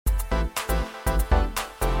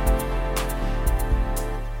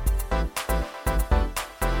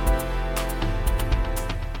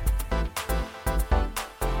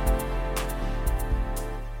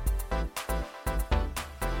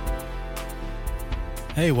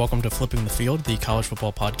Hey, welcome to Flipping the Field, the college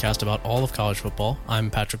football podcast about all of college football.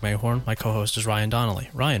 I'm Patrick Mayhorn. My co-host is Ryan Donnelly.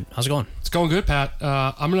 Ryan, how's it going? It's going good, Pat.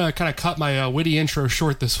 I'm going to kind of cut my witty intro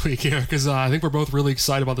short this week here because I think we're both really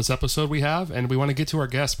excited about this episode we have, and we want to get to our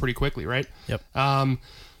guests pretty quickly, right? Yep. So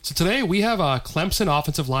today we have Clemson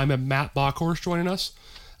offensive lineman Matt Bockhorst joining us.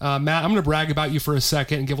 Matt, I'm going to brag about you for a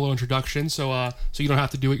second and give a little introduction so you don't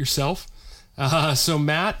have to do it yourself. So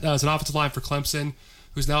Matt is an offensive line for Clemson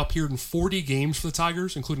who's now appeared in 40 games for the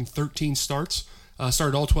Tigers, including 13 starts.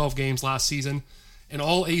 Started all 12 games last season. An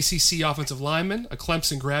all-ACC offensive lineman, a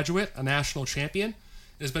Clemson graduate, a national champion, and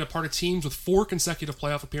has been a part of teams with 4 consecutive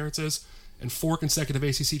playoff appearances and 4 consecutive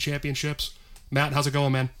ACC championships. Matt, how's it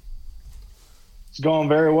going, man? It's going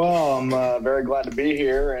very well. I'm very glad to be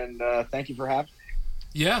here, and thank you for having me.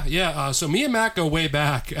 Yeah. So me and Matt go way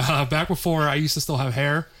back. Back before I used to still have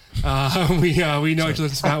hair. We know each other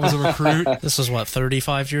since Matt was a recruit. This was,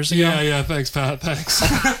 35 years ago? Yeah. Thanks, Pat. Thanks.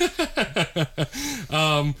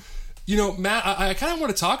 Matt, I kind of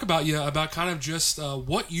want to talk about you, about kind of just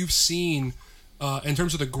what you've seen in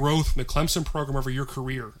terms of the growth in the Clemson program over your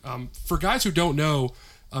career. For guys who don't know,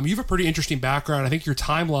 you have a pretty interesting background. I think your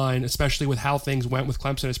timeline, especially with how things went with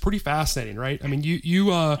Clemson, is pretty fascinating, right? I mean,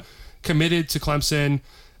 you committed to Clemson,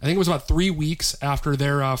 I think it was about 3 weeks after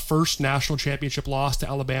their first national championship loss to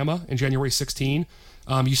Alabama in January 16.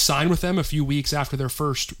 You signed with them a few weeks after their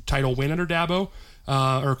first title win under Dabo,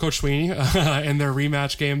 or Coach Sweeney, in their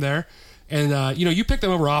rematch game there. And, you picked them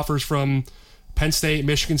over offers from Penn State,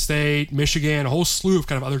 Michigan, a whole slew of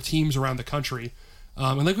kind of other teams around the country.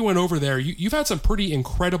 And like we went over there, you've had some pretty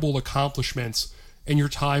incredible accomplishments in your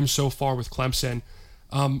time so far with Clemson.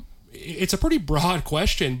 It's a pretty broad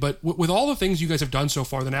question, but with all the things you guys have done so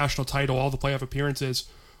far, the national title, all the playoff appearances,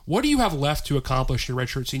 what do you have left to accomplish your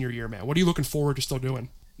redshirt senior year, man? What are you looking forward to still doing?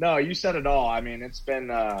 No, you said it all. I mean, it's been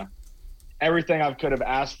everything I could have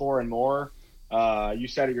asked for and more. You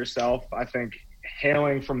said it yourself. I think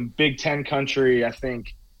hailing from Big Ten country, I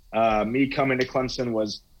think me coming to Clemson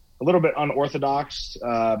was a little bit unorthodox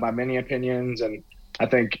by many opinions, and I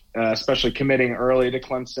think especially committing early to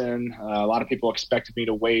Clemson, a lot of people expected me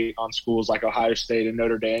to wait on schools like Ohio State and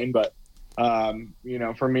Notre Dame. But,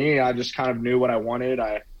 for me, I just kind of knew what I wanted.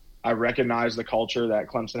 I recognized the culture that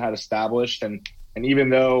Clemson had established. And even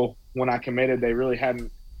though when I committed, they really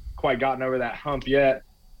hadn't quite gotten over that hump yet,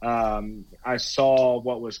 I saw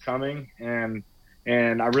what was coming. And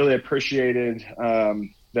I really appreciated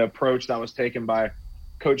the approach that was taken by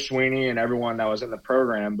Coach Sweeney and everyone that was in the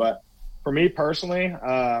program. But for me personally,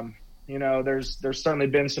 there's certainly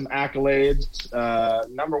been some accolades.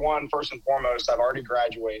 Number one, first and foremost, I've already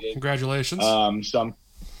graduated. Congratulations.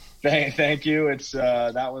 Thank you. It's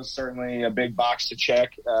that was certainly a big box to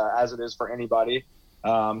check, as it is for anybody.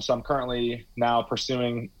 So I'm currently now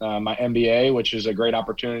pursuing my MBA, which is a great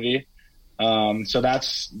opportunity. So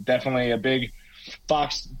that's definitely a big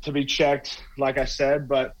box to be checked, like I said.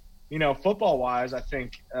 But football-wise, I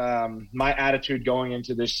think my attitude going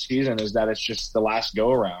into this season is that it's just the last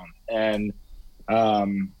go-around. And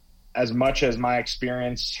as much as my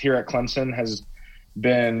experience here at Clemson has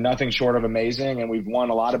been nothing short of amazing, and we've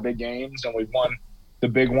won a lot of big games, and we've won the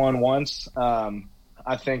big one once,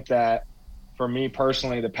 I think that for me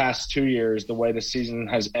personally, the past 2 years, the way the season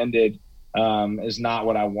has ended is not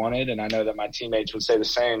what I wanted, and I know that my teammates would say the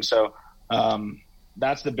same. So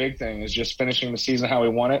that's the big thing, is just finishing the season how we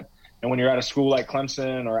want it. And when you're at a school like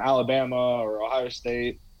Clemson or Alabama or Ohio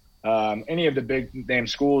State, any of the big name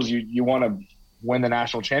schools, you want to win the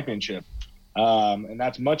national championship. And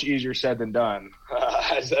that's much easier said than done,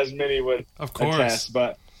 as many would attest.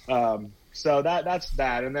 But so that's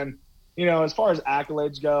that. And then, as far as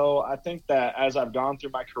accolades go, I think that as I've gone through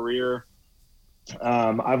my career,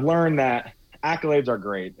 I've learned that accolades are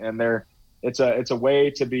great, and it's a way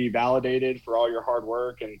to be validated for all your hard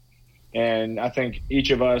work. And I think each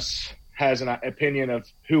of us has an opinion of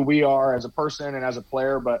who we are as a person and as a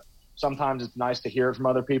player, but sometimes it's nice to hear it from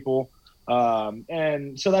other people.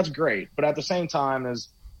 And so that's great. But at the same time,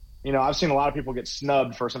 I've seen a lot of people get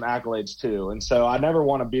snubbed for some accolades too. And so I never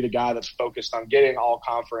want to be the guy that's focused on getting all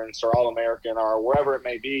conference or all American or wherever it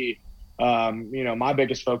may be. My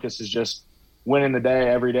biggest focus is just winning the day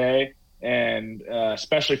every day. And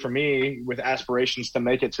especially for me, with aspirations to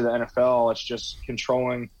make it to the NFL, it's just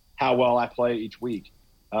controlling how well I play each week,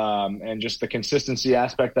 and just the consistency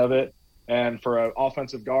aspect of it. And for an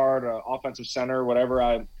offensive guard, an offensive center, whatever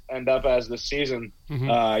I end up as this season,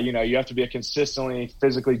 you have to be a consistently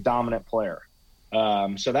physically dominant player.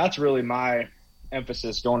 So that's really my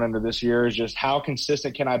emphasis going into this year, is just how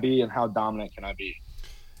consistent can I be and how dominant can I be.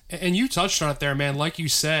 And you touched on it there, man. Like you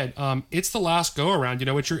said, it's the last go around.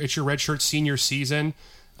 It's your redshirt senior season.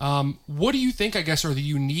 What do you think, I guess, are the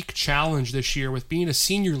unique challenge this year with being a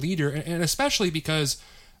senior leader, and especially because,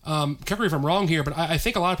 correct me if I'm wrong here, but I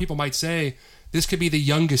think a lot of people might say this could be the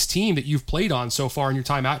youngest team that you've played on so far in your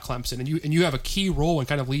time at Clemson, and you have a key role in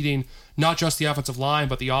kind of leading not just the offensive line,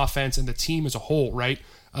 but the offense and the team as a whole, right?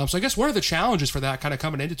 So I guess what are the challenges for that kind of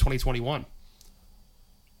coming into 2021?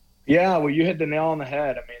 Yeah, well, you hit the nail on the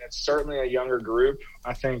head. I mean, it's certainly a younger group.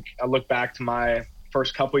 I think I look back to my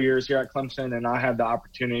first couple years here at Clemson, and I had the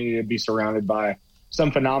opportunity to be surrounded by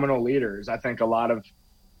some phenomenal leaders. I think a lot of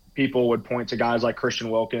people would point to guys like Christian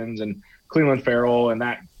Wilkins and Cleveland Farrell and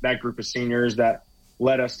that group of seniors that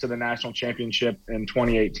led us to the national championship in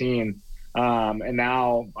 2018. And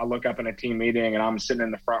now I look up in a team meeting and I'm sitting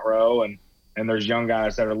in the front row and there's young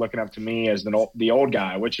guys that are looking up to me as the old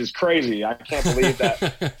guy, which is crazy. I can't believe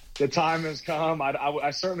that the time has come.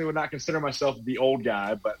 I certainly would not consider myself the old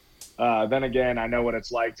guy, but then again, I know what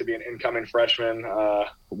it's like to be an incoming freshman,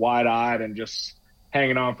 wide-eyed and just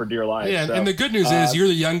hanging on for dear life. Yeah, so, and the good news is you're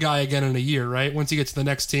the young guy again in a year, right? Once you get to the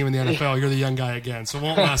next team in the NFL, you're the young guy again, so it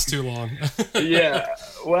won't last too long. Yeah,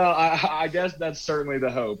 well, I guess that's certainly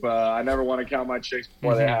the hope. I never want to count my chicks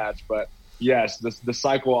before they hatch, but yes, the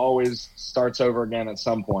cycle always starts over again at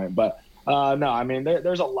some point. But no, I mean,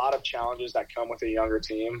 there's a lot of challenges that come with a younger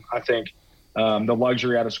team. I think the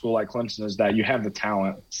luxury at a school like Clemson is that you have the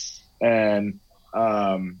talent. And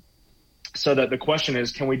so that the question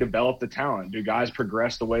is, can we develop the talent? Do guys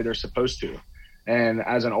progress the way they're supposed to? And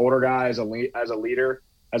as an older guy, as a leader,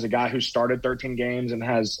 as a guy who started 13 games and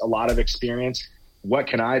has a lot of experience, what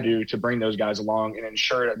can I do to bring those guys along and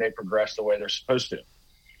ensure that they progress the way they're supposed to?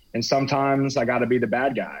 And sometimes I got to be the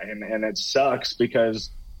bad guy, and it sucks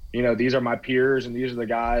because, these are my peers and these are the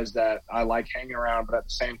guys that I like hanging around. But at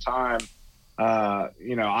the same time, I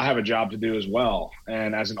have a job to do as well.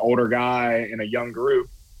 And as an older guy in a young group,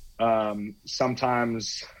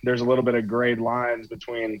 sometimes there's a little bit of grade lines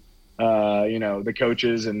between, the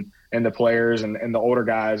coaches and the players and the older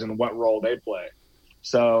guys and what role they play.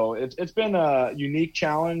 So it's been a unique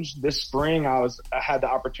challenge. This spring, I had the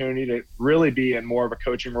opportunity to really be in more of a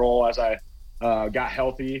coaching role as I got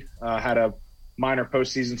healthy, had a minor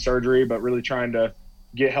postseason surgery, but really trying to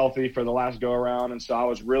get healthy for the last go around. And so I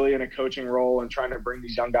was really in a coaching role and trying to bring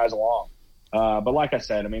these young guys along. But like I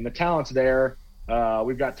said, I mean, the talent's there.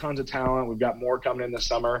 We've got tons of talent. We've got more coming in this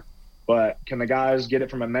summer, but can the guys get it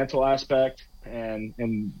from a mental aspect?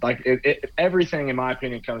 And like everything, in my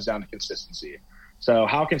opinion, comes down to consistency. So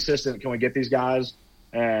how consistent can we get these guys?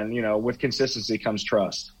 And, with consistency comes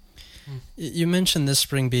trust. You mentioned this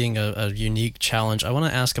spring being a unique challenge. I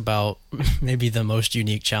want to ask about maybe the most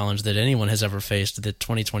unique challenge that anyone has ever faced, the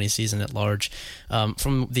 2020 season at large.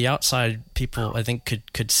 From the outside, people, I think,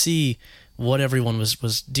 could see what everyone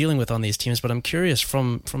was dealing with on these teams, but I'm curious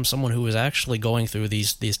from someone who was actually going through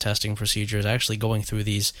these testing procedures, actually going through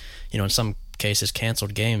these, in some cases,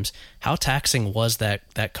 canceled games, how taxing was that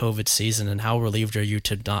COVID season, and how relieved are you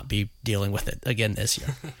to not be dealing with it again this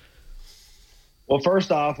year? Well,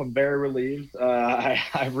 first off, I'm very relieved.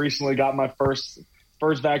 I've recently got my first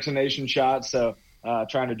vaccination shot, so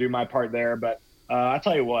trying to do my part there. But I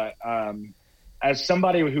tell you what, as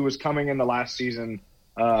somebody who was coming in the last season,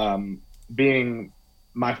 being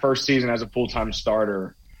my first season as a full-time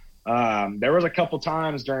starter, there was a couple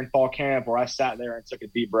times during fall camp where I sat there and took a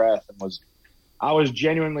deep breath and I was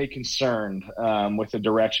genuinely concerned with the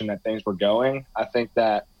direction that things were going. I think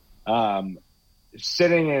that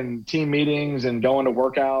sitting in team meetings and going to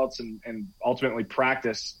workouts and ultimately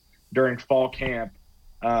practice during fall camp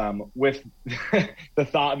with the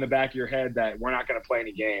thought in the back of your head that we're not going to play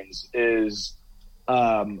any games is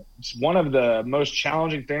one of the most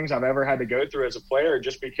challenging things I've ever had to go through as a player,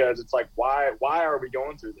 just because it's like, why are we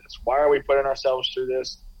going through this? Why are we putting ourselves through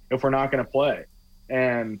this if we're not going to play?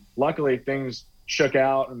 And luckily things shook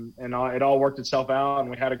out and it all worked itself out and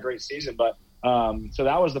we had a great season. But so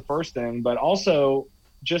that was the first thing, but also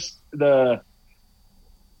just the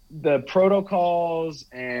protocols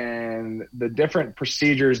and the different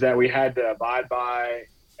procedures that we had to abide by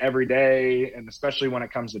every day. And especially when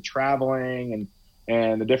it comes to traveling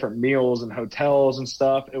and the different meals and hotels and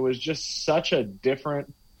stuff, it was just such a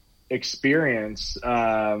different experience.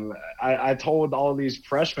 I told all of these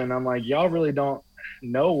freshmen, I'm like, y'all really don't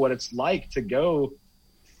know what it's like to go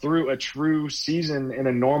through a true season in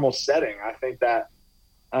a normal setting. I think that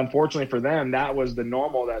unfortunately for them, that was the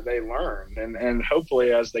normal that they learned. And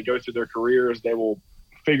hopefully as they go through their careers, they will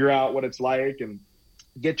figure out what it's like and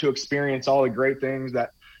get to experience all the great things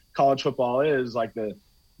that college football is, like the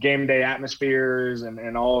game day atmospheres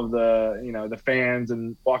and all of the, the fans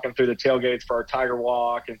and walking through the tailgates for our Tiger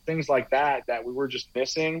Walk and things like that we were just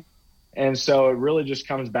missing. And so it really just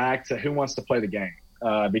comes back to who wants to play the game,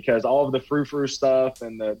 because all of the frou-frou stuff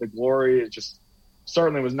and the glory, it just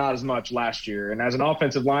certainly was not as much last year. And as an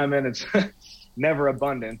offensive lineman, it's never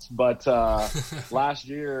abundant. But last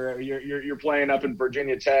year, you're playing up in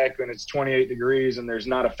Virginia Tech and it's 28 degrees and there's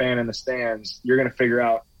not a fan in the stands. You're going to figure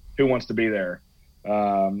out who wants to be there.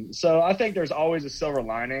 So I think there's always a silver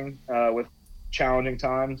lining with challenging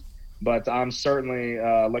times, but I'm certainly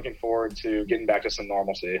looking forward to getting back to some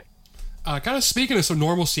normalcy. Kind of speaking of some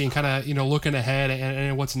normalcy and kind of, looking ahead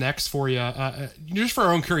and what's next for you, just for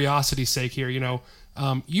our own curiosity's sake here,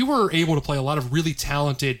 you were able to play a lot of really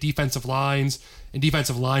talented defensive lines and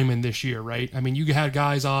defensive linemen this year, right? I mean, you had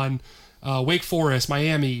guys on Wake Forest,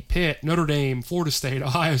 Miami, Pitt, Notre Dame, Florida State,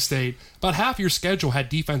 Ohio State. About half your schedule had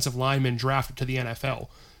defensive linemen drafted to the NFL.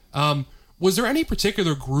 Was there any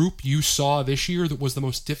particular group you saw this year that was the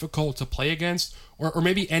most difficult to play against? Or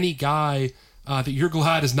maybe any guy that you're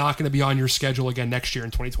glad is not going to be on your schedule again next year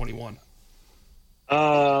in 2021?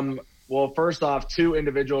 Well, first off, two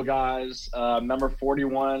individual guys. Number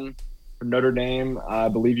 41 from Notre Dame, I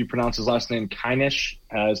believe you pronounce his last name Kinish.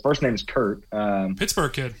 His first name is Kurt.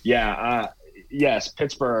 Pittsburgh kid. Yeah. Yes,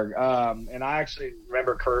 Pittsburgh. And I actually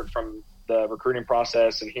remember Kurt from the recruiting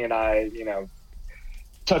process, and he and I,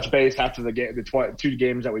 touch base after the game, the 2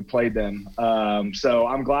 games that we played them. So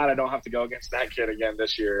I'm glad I don't have to go against that kid again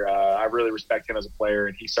this year. I really respect him as a player,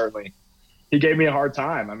 and he gave me a hard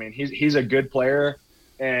time. I mean, he's a good player,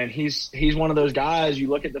 and he's one of those guys you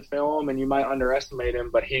look at the film and you might underestimate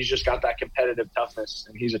him, but he's just got that competitive toughness,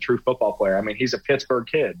 and he's a true football player. I mean, he's a Pittsburgh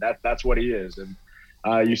kid. That's what he is, and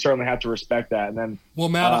you certainly have to respect that. And then, well,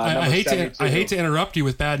 Matt, I hate to interrupt you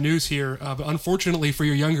with bad news here, but unfortunately for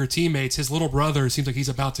your younger teammates, his little brother seems like he's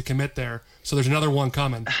about to commit there. So there's another one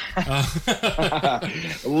coming.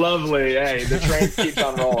 Lovely. Hey, the train keeps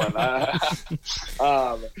on rolling.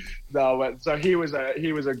 No, but so he was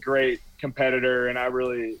a great competitor, and I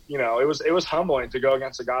really, it was humbling to go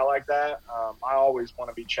against a guy like that. I always want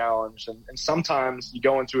to be challenged, and sometimes you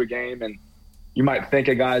go into a game and you might think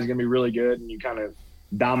a guy is going to be really good, and you kind of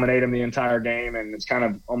dominate him the entire game, and it's kind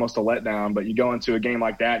of almost a letdown. But you go into a game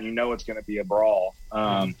like that and it's going to be a brawl.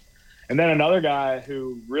 And then another guy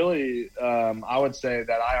who really I would say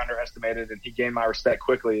that I underestimated, and he gained my respect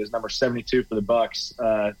quickly, is number 72 for the Bucks,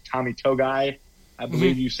 Tommy Togai. I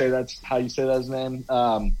believe you say that's how you say that his name.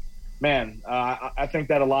 I think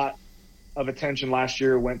that a lot of attention last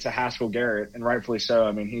year went to Haskell Garrett, and rightfully so.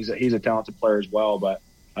 I mean, he's a talented player as well, but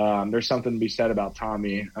there's something to be said about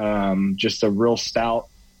Tommy. Just a real stout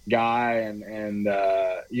guy, and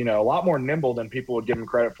a lot more nimble than people would give him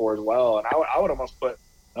credit for as well. And I would almost put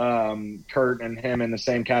Kurt and him in the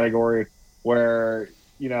same category, where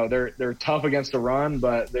they're tough against the run,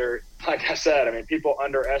 but they're, like I said, I mean, people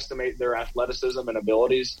underestimate their athleticism and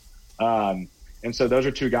abilities. And so those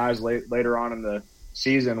are two guys later on in the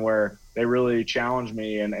season where they really challenged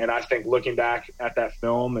me. And I think looking back at that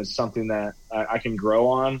film is something that I can grow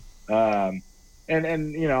on. And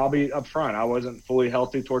I'll be upfront. I wasn't fully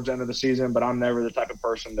healthy towards the end of the season, but I'm never the type of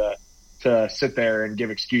person to sit there and give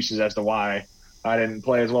excuses as to why I didn't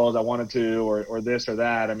play as well as I wanted to, or this or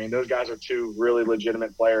that. I mean, those guys are two really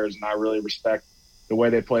legitimate players, and I really respect the way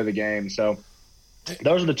they play the game. So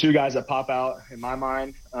those are the two guys that pop out in my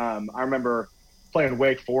mind. I remember playing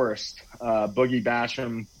Wake Forest, Boogie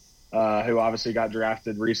Basham, who obviously got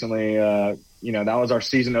drafted recently. That was our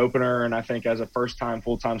season opener, and I think as a first-time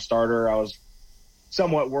full-time starter, I was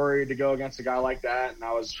somewhat worried to go against a guy like that. And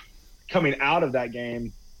I was coming out of that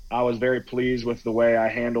game, I was very pleased with the way I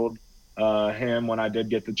handled him when I did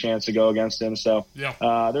get the chance to go against him. So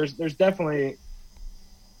there's definitely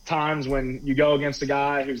times when you go against a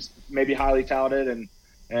guy who's maybe highly touted,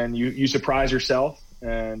 and you surprise yourself,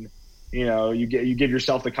 and you give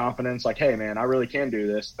yourself the confidence, like, hey man, I really can do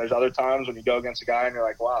this. There's other times when you go against a guy and you're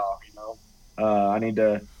like, wow, I need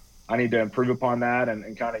to improve upon that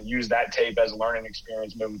and kind of use that tape as a learning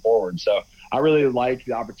experience moving forward. So I really like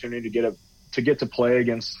the opportunity to get to play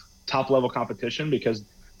against top level competition, because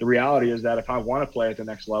the reality is that if I want to play at the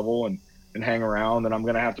next level and hang around, then I'm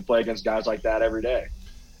going to have to play against guys like that every day.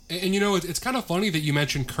 And it's kind of funny that you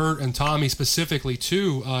mentioned Kurt and Tommy specifically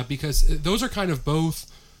too, because those are kind of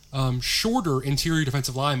both shorter interior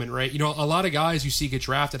defensive linemen, right? A lot of guys you see get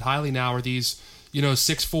drafted highly now are these,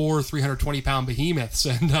 6'4", 320-pound behemoths.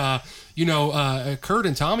 And, Kurt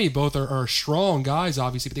and Tommy both are strong guys,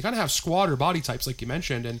 obviously, but they kind of have squatter body types, like you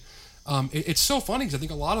mentioned. And It's so funny because I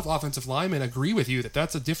think a lot of offensive linemen agree with you that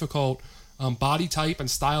that's a difficult body type and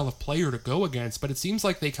style of player to go against. But it seems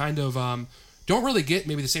like they kind of don't really get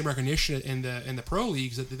maybe the same recognition in the pro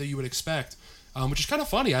leagues that you would expect, which is kind of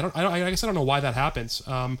funny. I guess I don't know why that happens.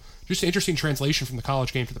 Just an interesting translation from the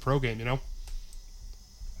college game to the pro game, you know?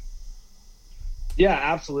 Yeah,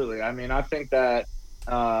 absolutely. I mean, I think that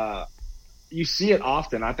you see it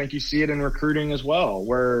often. I think you see it in recruiting as well,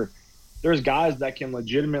 where there's guys that can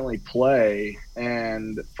legitimately play,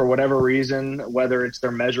 and for whatever reason, whether it's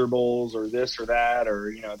their measurables or this or that,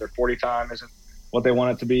 or, you know, their 40 time isn't what they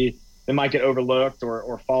want it to be, they might get overlooked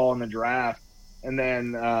or fall in the draft. And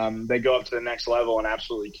then they go up to the next level and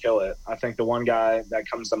absolutely kill it. I think the one guy that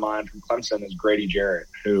comes to mind from Clemson is Grady Jarrett,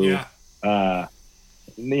 who,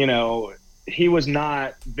 you know, he was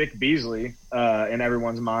not Vic Beasley in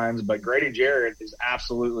everyone's minds, but Grady Jarrett is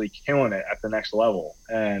absolutely killing it at the next level.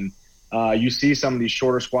 And you see some of these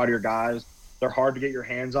shorter, squattier guys, they're hard to get your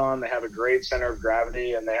hands on. They have a great center of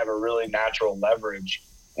gravity, and they have a really natural leverage.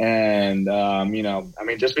 And, you know, I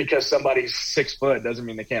mean, just because somebody's 6 foot doesn't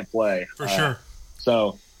mean they can't play. For sure.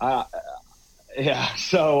 So, yeah.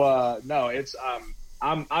 So, no, it's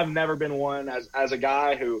I've never been one as a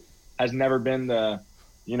guy who has never been the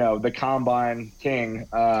combine king.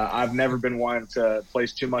 I've never been one to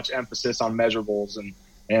place too much emphasis on measurables,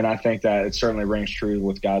 and I think that it certainly rings true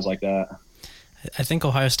with guys like that. I think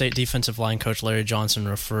Ohio State defensive line coach Larry Johnson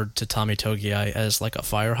referred to Tommy Togiai as like a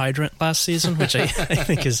fire hydrant last season, which I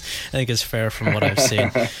think is fair from what I've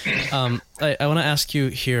seen. I want to ask you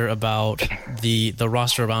here about the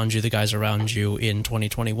roster around you, the guys around you in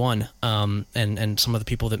 2021, and some of the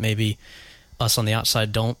people that maybe us on the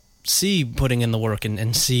outside don't see putting in the work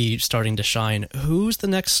and see starting to shine. Who's the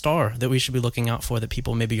next star that we should be looking out for that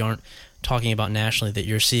people maybe aren't talking about nationally, that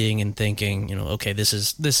you're seeing and thinking, you know, okay, this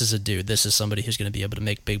is a dude, this is somebody who's going to be able to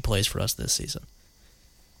make big plays for us this season?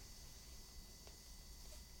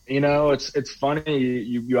 You know, it's funny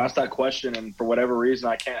you asked that question, and for whatever reason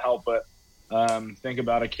I can't help but think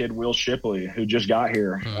about a kid, Will Shipley, who just got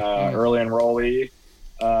here, early enrollee,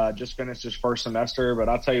 just finished his first semester. But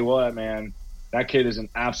I'll tell you what, man, that kid is an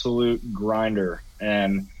absolute grinder.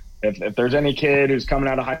 And if there's any kid who's coming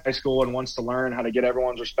out of high school and wants to learn how to get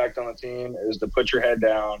everyone's respect on the team, is to put your head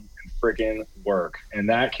down and freaking work. And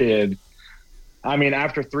that kid, I mean,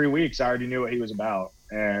 after 3 weeks, I already knew what he was about.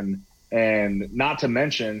 And not to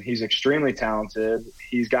mention, he's extremely talented.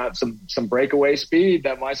 He's got some breakaway speed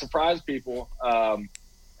that might surprise people.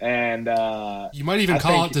 And you might even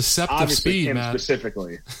call it deceptive speed, Matt.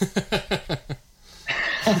 Specifically.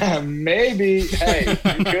 Maybe. Hey,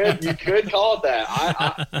 you could call it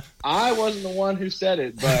that. I wasn't the one who said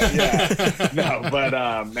it, but yeah, no. But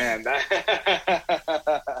man,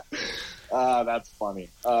 that's funny.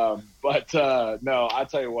 But no, I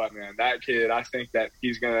tell you what, man, that kid, I think that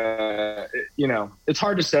he's gonna. You know, it's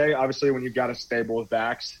hard to say, obviously, when you've got a stable of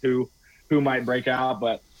backs who might break out,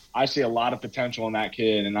 but I see a lot of potential in that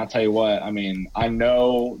kid, and I'll tell you what, I mean, I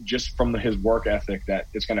know just from his work ethic that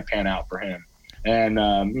it's going to pan out for him. And,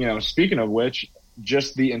 you know, speaking of which,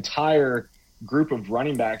 just the entire group of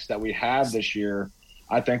running backs that we have this year,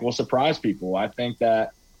 I think will surprise people. I think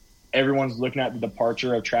that everyone's looking at the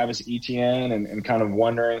departure of Travis Etienne and kind of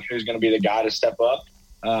wondering who's going to be the guy to step up.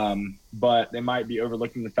 But they might be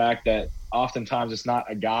overlooking the fact that oftentimes it's not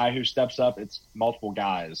a guy who steps up, it's multiple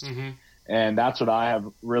guys. Mm-hmm. And that's what I have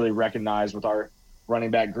really recognized with our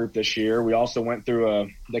running back group this year. We also went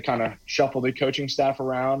through they kind of shuffled the coaching staff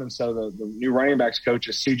around. And so the new running backs coach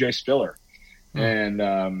is CJ Spiller. And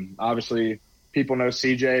obviously people know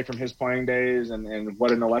CJ from his playing days and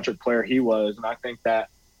what an electric player he was. And I think that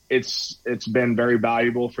it's been very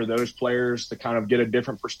valuable for those players to kind of get a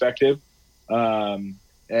different perspective. And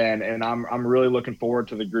I'm really looking forward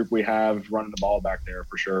to the group we have running the ball back there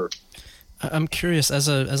for sure. I'm curious, as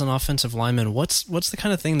an offensive lineman, what's the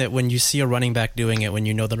kind of thing that when you see a running back doing it, when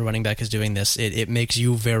you know that a running back is doing this, it makes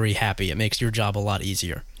you very happy? It makes your job a lot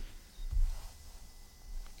easier.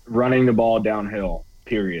 Running the ball downhill,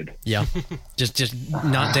 period. Yeah. just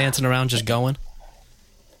not dancing around, just going.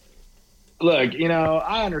 Look, you know,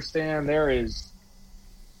 I understand there's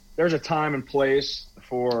a time and place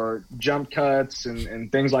for jump cuts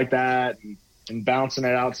and things like that, and bouncing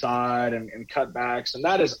it outside and cutbacks. And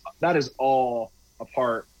that is all a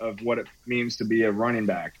part of what it means to be a running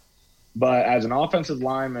back. But as an offensive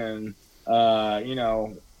lineman, you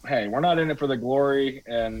know, hey, we're not in it for the glory,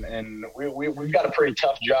 and we've got a pretty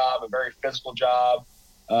tough job, a very physical job,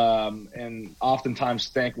 and oftentimes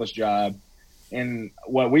thankless job. And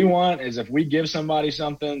what we want is if we give somebody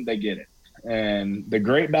something, they get it. And the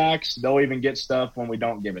great backs, they'll even get stuff when we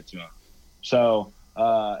don't give it to them. So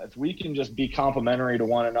if we can just be complementary to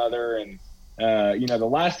one another, and the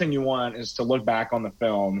last thing you want is to look back on the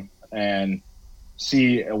film and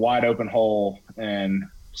see a wide open hole and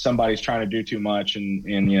somebody's trying to do too much, and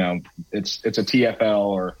it's a TFL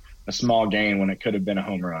or a small gain when it could have been a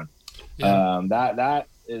home run. Yeah. That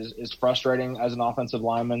is frustrating as an offensive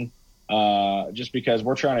lineman, just because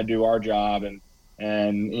we're trying to do our job, and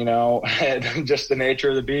just the nature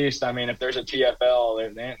of the beast. I mean, if there's a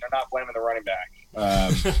TFL, they're not blaming the running back.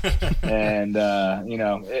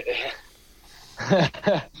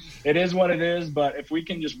 It is what it is, but if we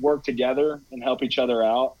can just work together and help each other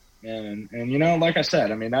out, and like I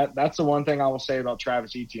said, I mean, that's the one thing I will say about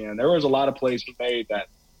Travis Etienne. There was a lot of plays he made that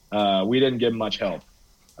we didn't give him much help.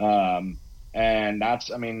 And that's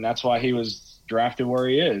why he was drafted where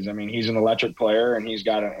he is. I mean, he's an electric player and he's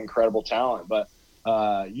got an incredible talent, but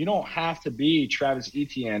you don't have to be Travis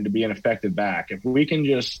Etienne to be an effective back. If we can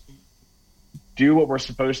just do what we're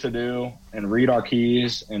supposed to do and read our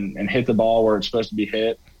keys and hit the ball where it's supposed to be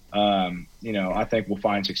hit, I think we'll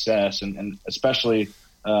find success. And especially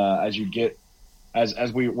as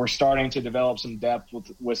we're starting to develop some depth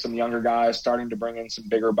with some younger guys, starting to bring in some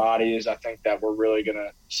bigger bodies, I think that we're really going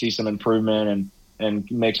to see some improvement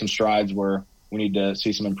and make some strides where we need to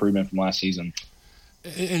see some improvement from last season.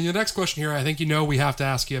 And your next question here, I think we have to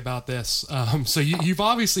ask you about this. So you've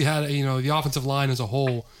obviously had the offensive line as a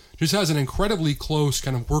whole just has an incredibly close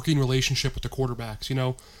kind of working relationship with the quarterbacks.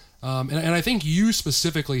 And I think you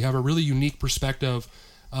specifically have a really unique perspective.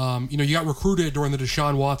 You got recruited during the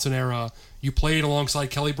Deshaun Watson era. You played alongside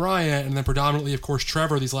Kelly Bryant, and then predominantly, of course,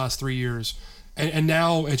 Trevor these last 3 years. And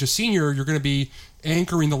now, as a senior, you're going to be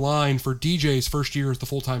anchoring the line for DJ's first year as the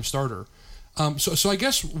full-time starter. So I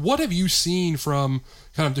guess, what have you seen from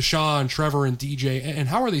kind of Deshaun, Trevor, and DJ, and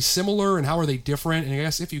how are they similar and how are they different? And I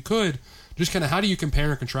guess if you could, just kind of how do you compare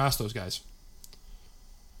and contrast those guys?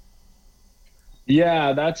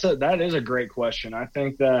 Yeah, that is a great question. I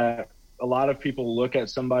think that a lot of people look at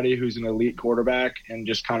somebody who's an elite quarterback and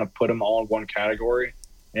just kind of put them all in one category,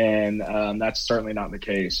 and that's certainly not the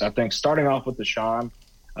case. I think starting off with Deshaun,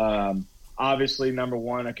 obviously, number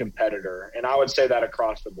one, a competitor. And I would say that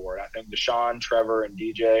across the board. I think Deshaun, Trevor, and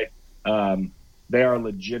DJ, they are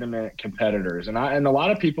legitimate competitors. And a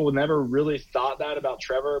lot of people never really thought that about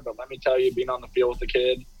Trevor, but let me tell you, being on the field with the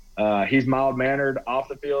kid, he's mild-mannered off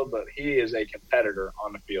the field, but he is a competitor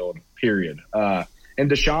on the field, period. And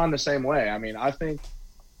Deshaun the same way. I mean, I think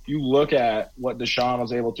you look at what Deshaun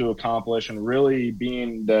was able to accomplish and really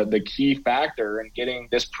being the key factor in getting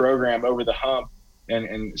this program over the hump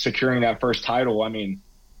and securing that first title. I mean,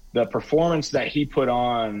 the performance that he put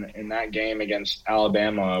on in that game against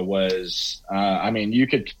Alabama was, you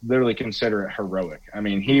could literally consider it heroic. I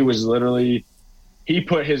mean, he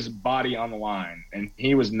put his body on the line, and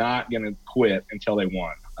he was not going to quit until they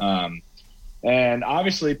won. And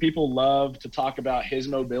obviously people love to talk about his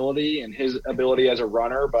mobility and his ability as a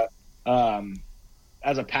runner, but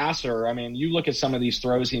as a passer, I mean, you look at some of these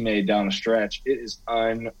throws he made down the stretch, it is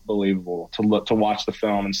unbelievable to watch the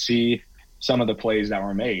film and see some of the plays that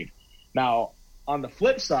were made. Now, on the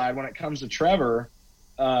flip side, when it comes to Trevor,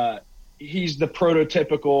 he's the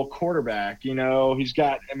prototypical quarterback. He's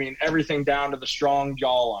got, everything down to the strong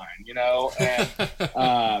jawline,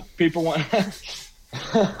 and people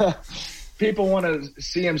want to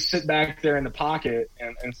see him sit back there in the pocket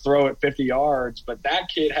and throw it 50 yards, but that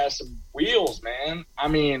kid has some wheels, man. I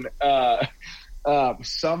mean,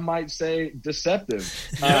 some might say deceptive.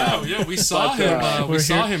 Yeah, we saw him. We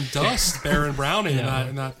saw him dust Baron Browning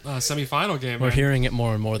in that semifinal game. We're hearing it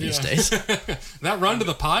more and more these days. That run to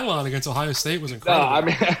the pylon against Ohio State was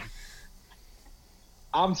incredible. No,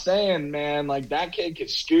 I'm saying, man, like that kid could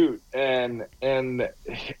scoot, and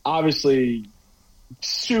obviously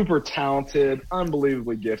super talented,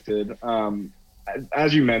 unbelievably gifted.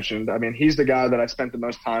 As you mentioned, he's the guy that I spent the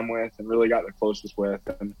most time with and really got the closest with,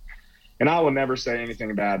 and I will never say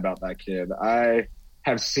anything bad about that kid. I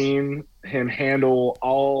have seen him handle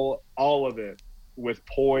all of it with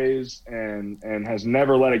poise and has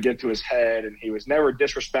never let it get to his head, and he was never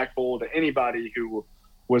disrespectful to anybody who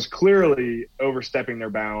was clearly overstepping their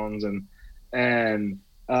bounds, and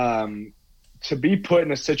to be put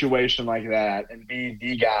in a situation like that and be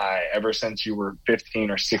the guy ever since you were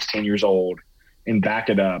 15 or 16 years old and back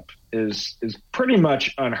it up is pretty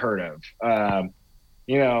much unheard of. I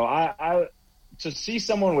to see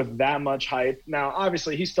someone with that much hype. Now,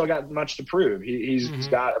 obviously, he's still got much to prove. He's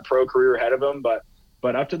got a pro career ahead of him, but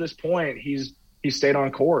up to this point, he's stayed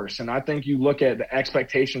on course. And I think you look at the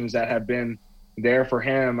expectations that have been there for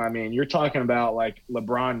him. I mean, you're talking about like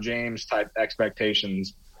LeBron James type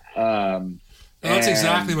expectations. That's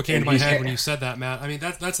exactly what came to my head when you said that, Matt. I mean,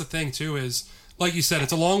 that's the thing too. Is like you said,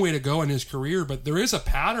 it's a long way to go in his career, but there is a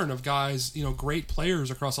pattern of guys, great players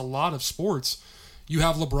across a lot of sports. You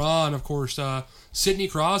have LeBron, of course, Sidney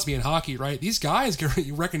Crosby in hockey, right? These guys get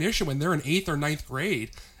recognition when they're in 8th or 9th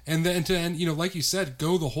grade, and then like you said,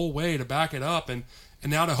 go the whole way to back it up, and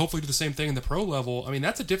now to hopefully do the same thing in the pro level. I mean,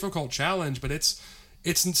 that's a difficult challenge, but it's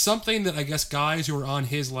something that I guess guys who are on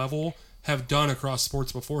his level have done across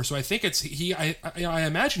sports before. So I think I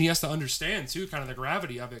imagine he has to understand too, kind of the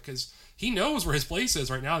gravity of it, because he knows where his place is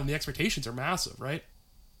right now, and the expectations are massive, right?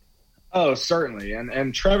 Oh, certainly.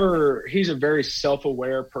 And Trevor, he's a very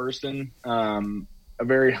self-aware person, a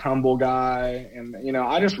very humble guy. And,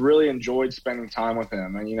 I just really enjoyed spending time with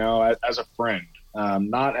him and, as a friend,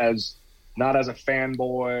 not as a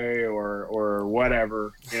fanboy or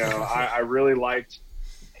whatever. I really liked,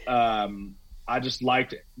 I just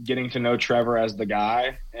liked getting to know Trevor as the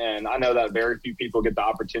guy. And I know that very few people get the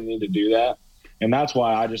opportunity to do that. And that's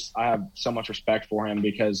why I have so much respect for him,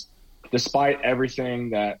 because despite everything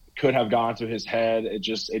that could have gone through his head,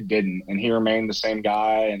 it didn't. And he remained the same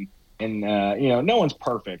guy. And no one's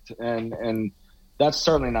perfect. And that's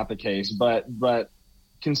certainly not the case. But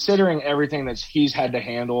considering everything that he's had to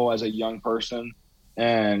handle as a young person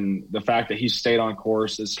and the fact that he's stayed on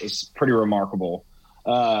course is pretty remarkable.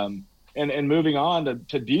 And moving on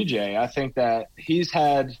to DJ, I think that he's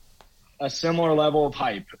had a similar level of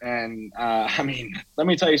hype. And let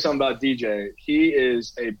me tell you something about DJ. He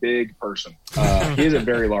is a big person. He is a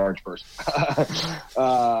very large person.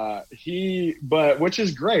 Which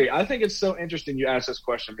is great. I think it's so interesting you ask this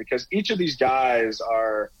question, because each of these guys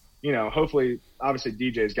are, hopefully, obviously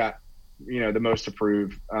DJ's got, the most to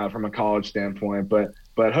prove from a college standpoint, but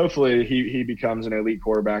hopefully he becomes an elite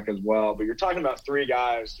quarterback as well. But you're talking about 3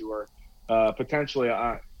 guys who are potentially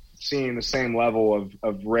seeing the same level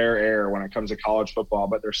of rare air when it comes to college football,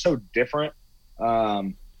 but they're so different.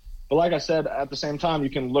 But like I said, at the same time,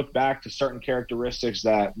 you can look back to certain characteristics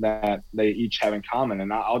that they each have in common.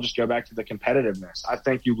 And I'll just go back to the competitiveness. I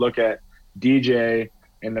think you look at DJ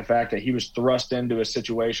and the fact that he was thrust into a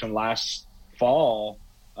situation last fall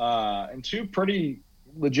in 2 pretty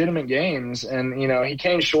legitimate games. And, he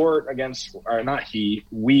came short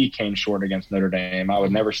we came short against Notre Dame. I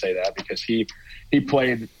would never say that, because he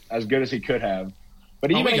played as good as he could have.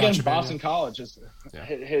 But even against Boston College,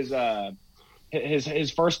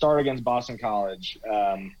 his first start against Boston College,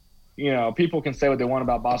 people can say what they want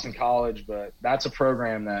about Boston College, but that's a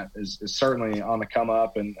program that is certainly on the come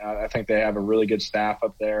up. And I think they have a really good staff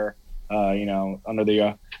up there, under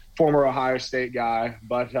the former Ohio State guy.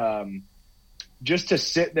 But just to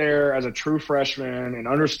sit there as a true freshman and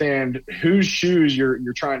understand whose shoes you're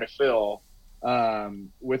trying to fill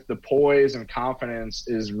with the poise and confidence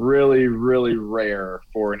is really, really rare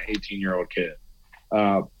for an 18-year-old kid.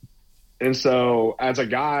 And so as a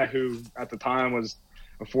guy who at the time was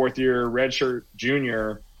a 4th-year redshirt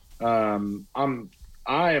junior, I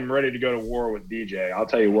am ready to go to war with DJ. I'll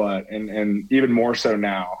tell you what, and even more so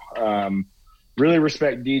now. Really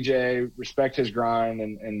respect DJ, respect his grind,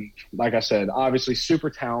 and like I said, obviously super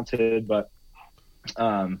talented, but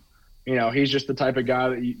he's just the type of guy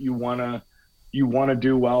that you want to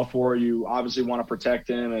do well for. You obviously want to protect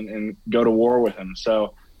him and go to war with him.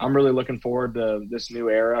 So I'm really looking forward to this new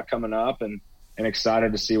era coming up and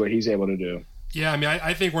excited to see what he's able to do. Yeah,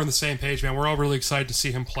 I think we're on the same page, man. We're all really excited to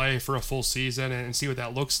see him play for a full season and see what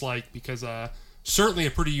that looks like, because certainly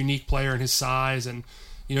a pretty unique player in his size, and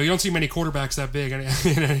you don't see many quarterbacks that big,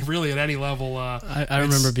 really at any level. I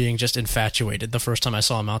remember being just infatuated the first time I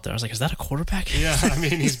saw him out there. I was like, "Is that a quarterback?" Yeah,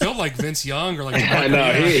 he's built like Vince Young or like. I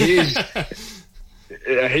know he's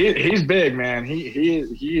big, man.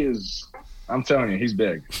 He is. I'm telling you, he's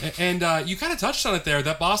big. And you kind of touched on it there,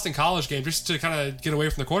 that Boston College game, just to kind of get away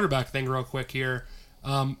from the quarterback thing real quick here.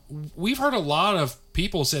 We've heard a lot of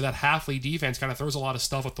people say that Hafley defense kind of throws a lot of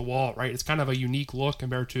stuff at the wall, right? It's kind of a unique look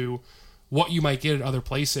compared to what you might get at other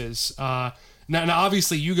places. Now,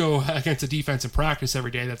 obviously, you go against a defense in practice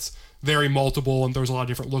every day that's very multiple and throws a lot of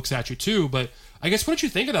different looks at you too. But I guess, what did you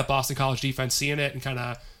think of that Boston College defense, seeing it and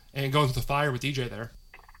going through the fire with DJ there?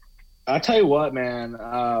 I tell you what,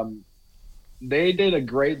 man. They did a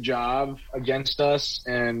great job against us,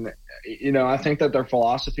 and I think that their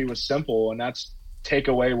philosophy was simple, and that's take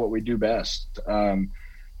away what we do best,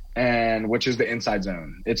 and which is the inside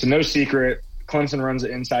zone. It's no secret. Clemson runs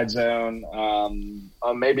the inside zone,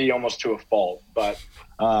 maybe almost to a fault, but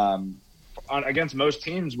against most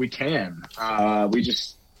teams we can.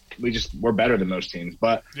 We're better than most teams,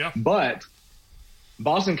 but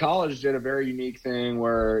Boston College did a very unique thing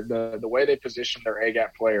where the way they positioned their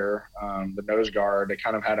A-gap player, the nose guard, they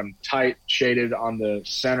kind of had him tight, shaded on the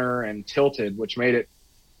center and tilted, which made it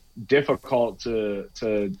difficult to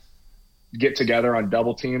get together on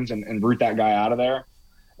double teams and root that guy out of there.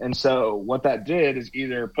 And so what that did is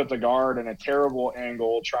either put the guard in a terrible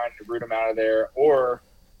angle trying to root him out of there, or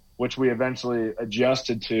which we eventually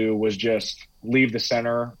adjusted to was just leave the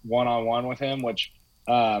center one-on-one with him, which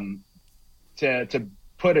to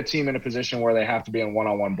put a team in a position where they have to be in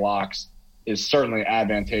one-on-one blocks is certainly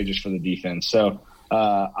advantageous for the defense. So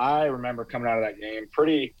I remember coming out of that game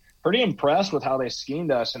pretty impressed with how they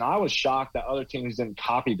schemed us, and I was shocked that other teams didn't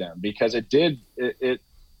copy them because it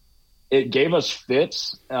gave us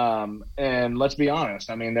fits. And let's be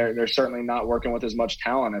honest, I mean, they're certainly not working with as much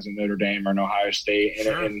talent as a Notre Dame or an Ohio State.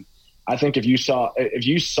 Sure. And I think if you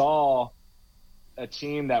saw a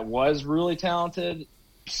team that was really talented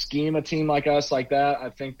scheme a team like us like that,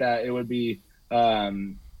 I think that it would be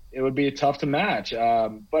tough to match.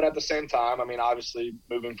 But at the same time, I mean, obviously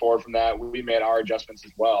moving forward from that, we made our adjustments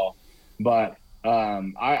as well. But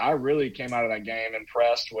I really came out of that game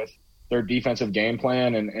impressed with their defensive game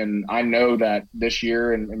plan. And I know that this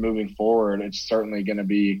year and moving forward, it's certainly going to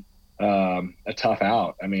be a tough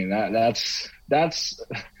out. I mean, that's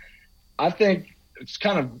I think it's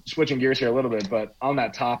kind of switching gears here a little bit, but on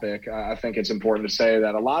that topic, I think it's important to say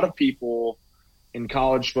that a lot of people in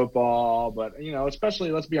college football, but, you know,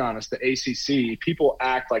 especially, let's be honest, the ACC, people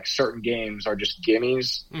act like certain games are just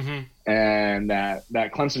gimmies, and that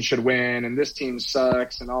Clemson should win and this team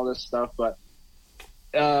sucks and all this stuff. But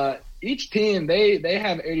each team, they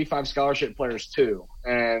have 85 scholarship players too.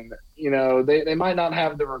 And, you know, they might not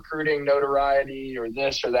have the recruiting notoriety or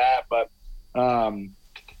this or that, but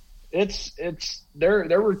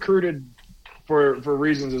they're recruited for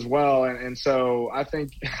reasons as well. And so I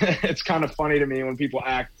think it's kind of funny to me when people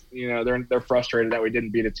act, you know, they're frustrated that we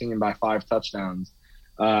didn't beat a team by 5 touchdowns.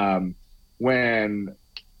 When,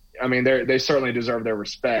 I mean, they certainly deserve their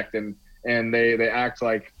respect, and they act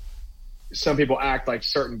like, some people act like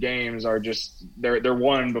certain games are just, they're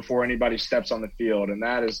won before anybody steps on the field. And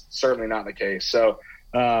that is certainly not the case. So,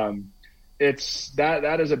 it's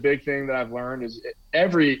that is a big thing that I've learned is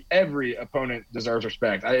every opponent deserves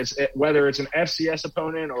respect. Whether it's an FCS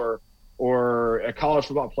opponent or a college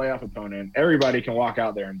football playoff opponent, everybody can walk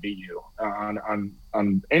out there and beat you on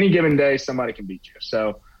any given day. Somebody can beat you.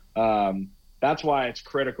 So that's why it's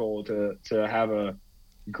critical to have a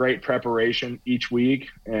great preparation each week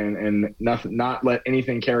and not let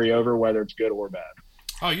anything carry over, whether it's good or bad.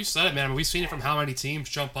 Oh, you said it, man. I mean, we've seen it from how many teams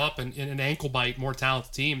jump up and in an ankle bite more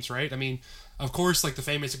talented teams, right? I mean, of course, like the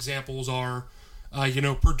famous examples are,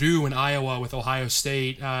 Purdue and Iowa with Ohio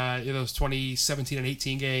State, those 2017 and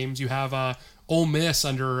 18 games. You have Ole Miss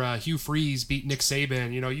under Hugh Freeze beat Nick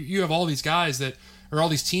Saban. You know, you have all these guys all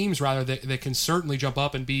these teams rather that can certainly jump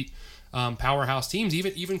up and beat powerhouse teams.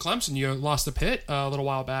 Even Clemson, lost to Pitt a little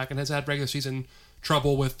while back and has had regular season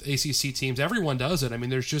trouble with ACC teams. Everyone does it. I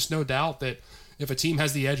mean, there's just no doubt that if a team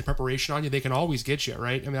has the edge of preparation on you, they can always get you,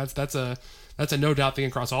 right? I mean, that's a no doubt thing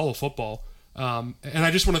across all of football. And I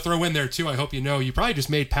just want to throw in there too, I hope you probably just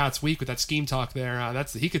made Pat's week with that scheme talk there.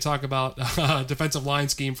 He could talk about defensive line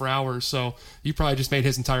scheme for hours, so you probably just made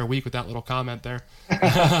his entire week with that little comment there.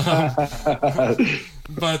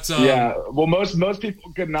 But yeah, well, most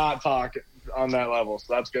people could not talk on that level,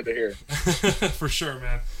 so that's good to hear. For sure,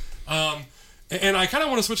 man. And I kind of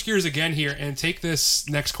want to switch gears again here and take this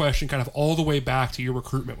next question kind of all the way back to your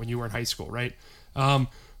recruitment when you were in high school, right?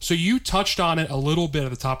 So you touched on it a little bit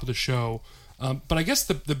at the top of the show, but I guess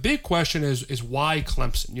the big question is why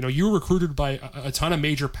Clemson? You know, you were recruited by a ton of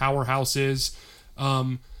major powerhouses.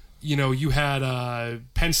 You had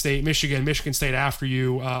Penn State, Michigan State after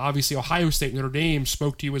you. Obviously, Ohio State, Notre Dame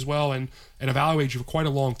spoke to you as well and evaluated you for quite a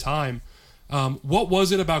long time. What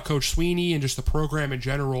was it about Coach Sweeney and just the program in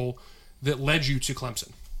general that led you to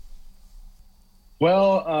Clemson?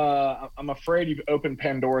 Well, I'm afraid you've opened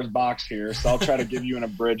Pandora's box here, so I'll try to give you an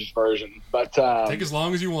abridged version. But take as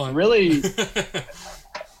long as you want. Really,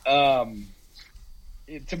 to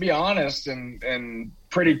be honest and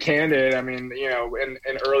pretty candid, I mean,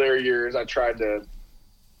 in earlier years, I tried to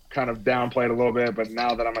kind of downplay it a little bit, but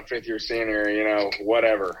now that I'm a fifth-year senior,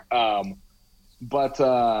 whatever.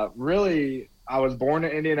 But really, I was born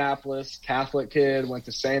in Indianapolis, Catholic kid, went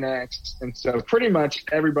to St. X, and so pretty much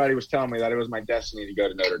everybody was telling me that it was my destiny to go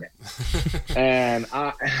to Notre Dame.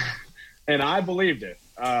 and I believed it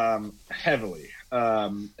heavily.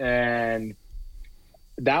 And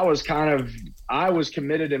that was I was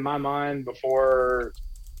committed in my mind before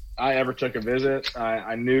I ever took a visit.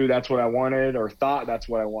 I knew that's what I wanted, or thought that's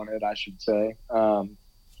what I wanted, I should say.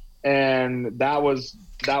 And that was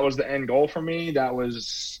the end goal for me. That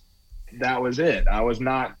was it.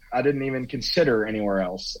 I didn't even consider anywhere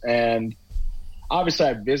else. And obviously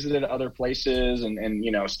I visited other places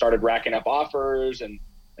and started racking up offers and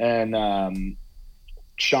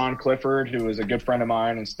Sean Clifford, who is a good friend of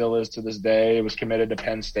mine and still is to this day, was committed to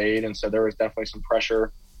Penn State. And so there was definitely some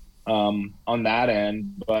pressure on that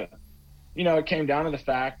end. But, it came down to the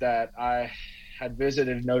fact that I had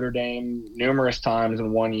visited Notre Dame numerous times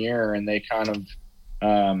in 1 year, and they kind of,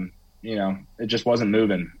 it just wasn't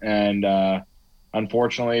moving. And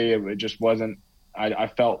unfortunately, it just wasn't – I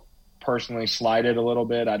felt personally slighted a little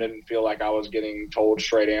bit. I didn't feel like I was getting told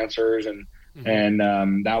straight answers, and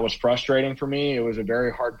that was frustrating for me. It was a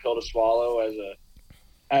very hard pill to swallow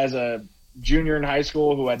as a junior in high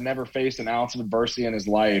school who had never faced an ounce of adversity in his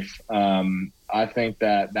life. I think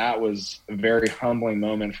that was a very humbling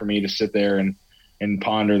moment for me to sit there and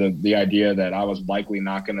ponder the idea that I was likely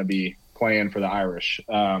not going to be playing for the Irish.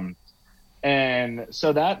 And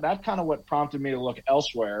so that kind of what prompted me to look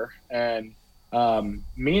elsewhere. And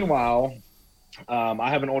meanwhile, I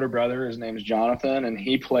have an older brother. His name is Jonathan, and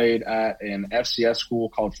he played at an FCS school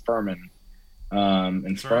called Furman.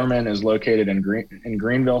 And Furman is located in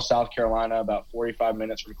Greenville, South Carolina, about 45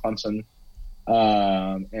 minutes from Clemson.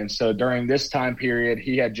 And so during this time period,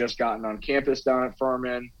 he had just gotten on campus down at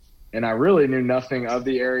Furman, and I really knew nothing of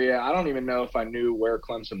the area. I don't even know if I knew where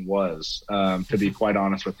Clemson was, to be quite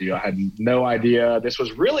honest with you. I had no idea. This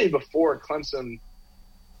was really before Clemson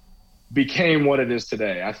became what it is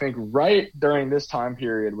today. I think right during this time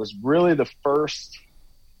period was really the first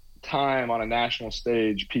time on a national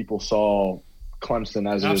stage people saw Clemson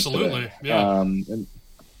as it is today. Absolutely, yeah.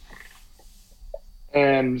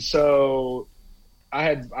 And so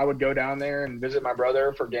I would go down there and visit my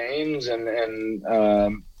brother for games, and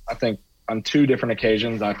I think on 2 different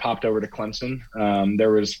occasions I popped over to Clemson.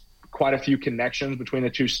 There was quite a few connections between the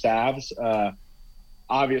 2 staffs.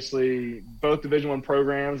 Obviously, both Division I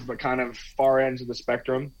programs, but kind of far ends of the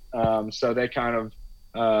spectrum. So they kind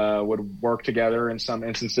of would work together in some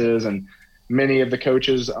instances, and many of the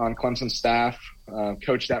coaches on Clemson's staff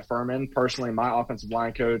coached at Furman. Personally, my offensive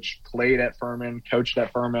line coach played at Furman, coached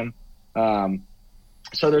at Furman.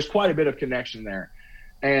 So there's quite a bit of connection there.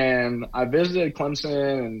 And I visited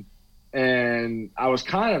Clemson, and I was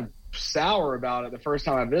kind of sour about it the first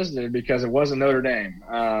time I visited because it wasn't Notre Dame.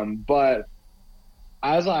 But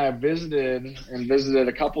as I visited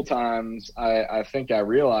a couple times, I think I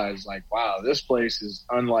realized, like, wow, this place is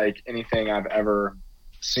unlike anything I've ever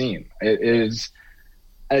seen. It is,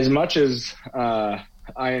 as much as I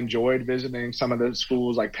enjoyed visiting some of the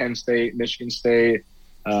schools like Penn State, Michigan State,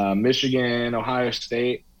 Michigan, Ohio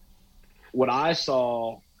State, what I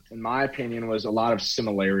saw, in my opinion, was a lot of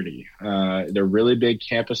similarity. They're really big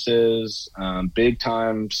campuses,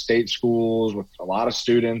 big-time state schools with a lot of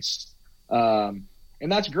students.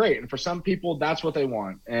 And that's great. And for some people, that's what they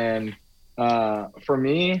want. And for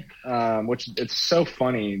me, which it's so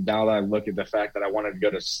funny now that I look at the fact that I wanted to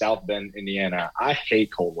go to South Bend, Indiana. I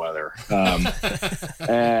hate cold weather.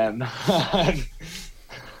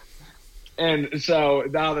 And so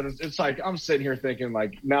now that it's like, I'm sitting here thinking,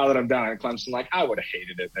 like, now that I'm down in Clemson, like, I would have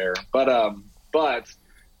hated it there. But I'm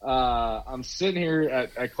sitting here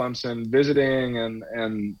at Clemson visiting,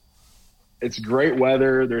 and it's great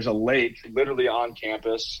weather. There's a lake literally on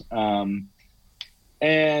campus. And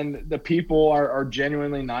the people are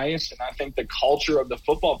genuinely nice. And I think the culture of the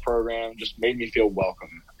football program just made me feel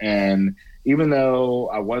welcome. And even though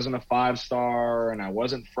I wasn't a 5-star and I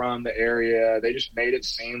wasn't from the area, they just made it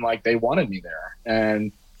seem like they wanted me there.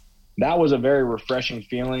 And that was a very refreshing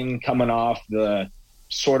feeling coming off the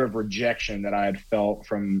sort of rejection that I had felt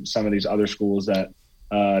from some of these other schools that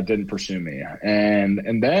didn't pursue me.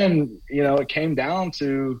 And then, it came down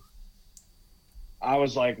to, I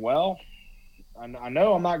was like, well, I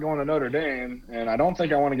know I'm not going to Notre Dame, and I don't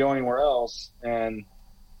think I want to go anywhere else. And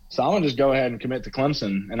so I'm going to just go ahead and commit to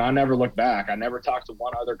Clemson. And I never looked back. I never talked to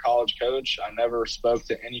one other college coach. I never spoke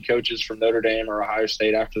to any coaches from Notre Dame or Ohio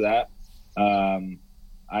State after that. I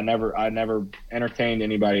never entertained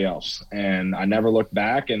anybody else, and I never looked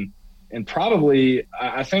back. And probably,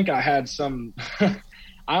 I think I had some, I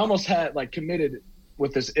almost had committed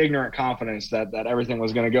with this ignorant confidence that everything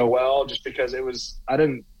was going to go well, just because I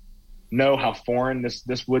didn't know how foreign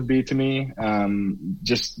this would be to me.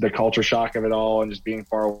 Just the culture shock of it all, and just being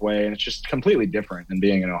far away. And it's just completely different than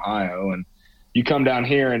being in Ohio. And you come down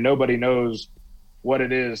here and nobody knows what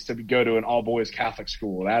it is to go to an all boys Catholic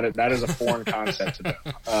school. That is a foreign concept to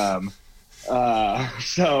them.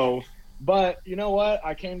 So But you know what?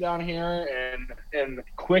 I came down here and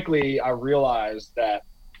quickly I realized that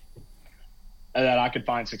I could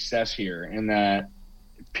find success here, and that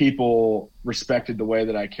people respected the way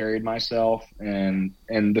that I carried myself and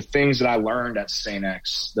the things that I learned at St.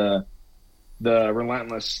 X, the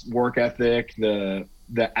relentless work ethic, the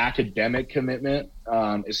academic commitment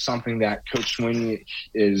is something that Coach Swinney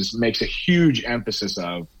makes a huge emphasis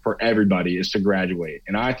of for everybody, is to graduate.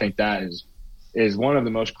 And I think that is one of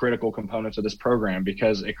the most critical components of this program,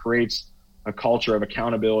 because it creates a culture of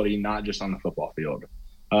accountability, not just on the football field.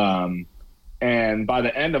 And by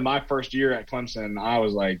the end of my first year at Clemson, I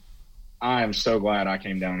was like, I am so glad I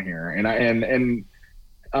came down here. And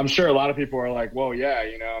I'm sure a lot of people are like, well, yeah,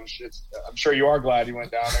 you know, I'm sure you are glad you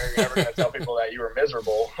went down there. You're never going to tell people that you were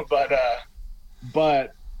miserable.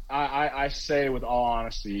 But I say with all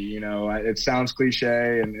honesty, you know, it sounds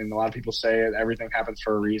cliche, and a lot of people say it, everything happens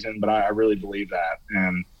for a reason, but I really believe that.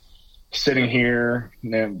 And sitting here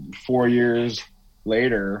 4 years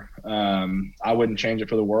later, I wouldn't change it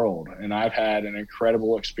for the world. And I've had an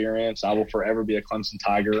incredible experience. I will forever be a Clemson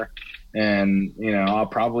Tiger. And, you know, I'll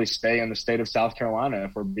probably stay in the state of South Carolina,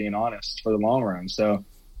 if we're being honest, for the long run. So,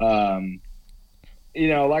 you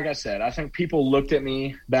know, like I said, I think people looked at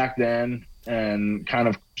me back then and kind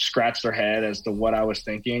of scratched their head as to what I was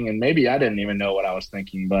thinking. And maybe I didn't even know what I was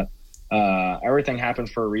thinking, but everything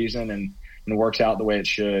happens for a reason, and it works out the way it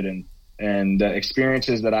should. And the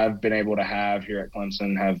experiences that I've been able to have here at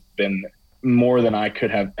Clemson have been more than I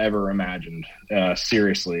could have ever imagined,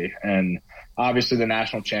 seriously. And obviously the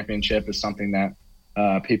national championship is something that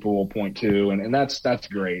people will point to, and that's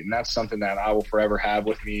great. And that's something that I will forever have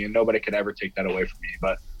with me, and nobody could ever take that away from me.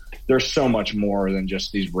 But there's so much more than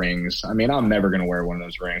just these rings. I mean, I'm never going to wear one of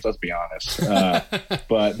those rings, let's be honest.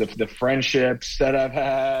 But the friendships that I've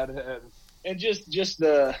had, and just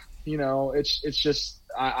the, you know, it's just,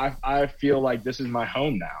 I feel like this is my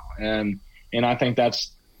home now. And I think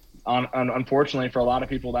that's, unfortunately for a lot of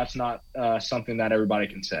people, that's not something that everybody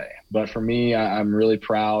can say. But for me, I'm really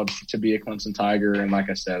proud to be a Clemson Tiger. And like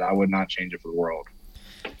I said, I would not change it for the world.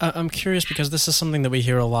 I'm curious, because this is something that we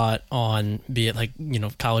hear a lot on, be it like, you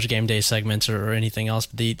know, college game day segments or anything else,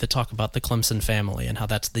 the talk about the Clemson family and how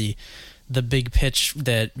that's the big pitch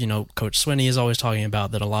that, you know, Coach Swinney is always talking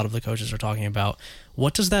about, that a lot of the coaches are talking about.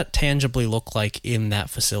 What does that tangibly look like in that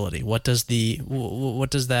facility? What does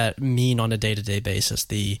that mean on a day-to-day basis?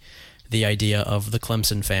 The idea of the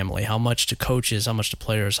Clemson family. How much do coaches, how much do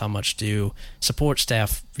players, how much do support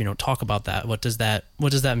staff, you know, talk about that? What does that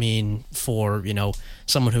mean for, you know,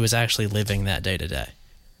 someone who is actually living that day to day?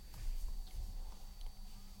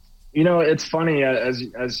 You know, it's funny, as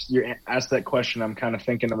you asked that question, I'm kind of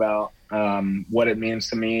thinking about what it means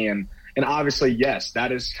to me. And obviously, yes,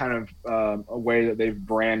 that is kind of a way that they've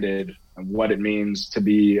branded what it means to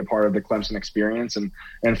be a part of the Clemson experience.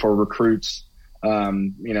 And for recruits,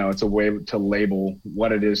 you know, it's a way to label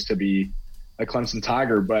what it is to be a Clemson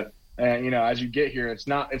Tiger. But, you know, as you get here, it's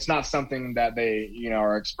not something that they, you know,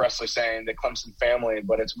 are expressly saying the Clemson family,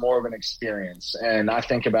 but it's more of an experience. And I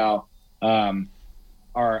think about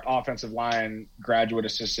our offensive line graduate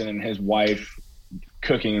assistant and his wife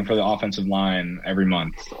cooking for the offensive line every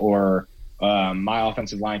month, or my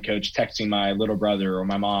offensive line coach texting my little brother or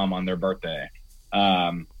my mom on their birthday,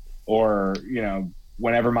 or, you know,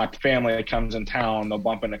 whenever my family comes in town, they'll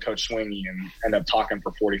bump into Coach Swinney and end up talking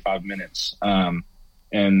for 45 minutes.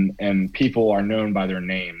 And people are known by their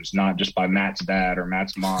names, not just by Matt's dad or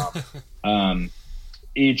Matt's mom.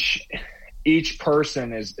 Each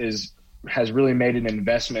person has really made an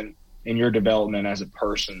investment in your development as a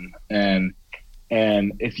person. And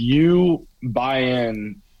if you buy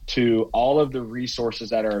in to all of the resources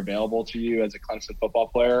that are available to you as a Clemson football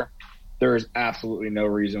player, there is absolutely no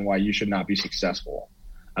reason why you should not be successful.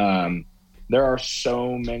 There are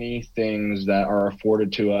so many things that are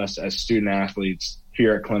afforded to us as student athletes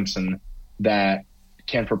here at Clemson that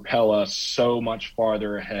can propel us so much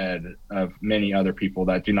farther ahead of many other people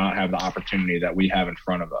that do not have the opportunity that we have in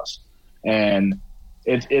front of us. And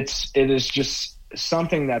it is just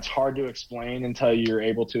something that's hard to explain until you're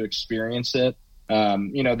able to experience it.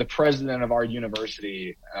 You know, the president of our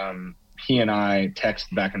university, he and I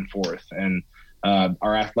text back and forth, and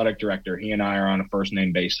our athletic director, he and I are on a first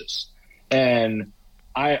name basis. And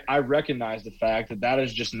I recognize the fact that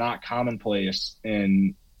is just not commonplace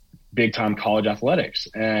in big time college athletics.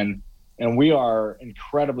 And we are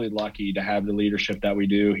incredibly lucky to have the leadership that we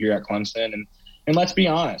do here at Clemson. And let's be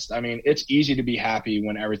honest, I mean, it's easy to be happy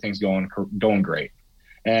when everything's going great.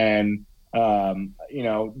 And, you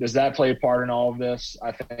know, does that play a part in all of this?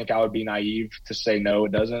 I think I would be naive to say no,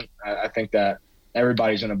 it doesn't. I think that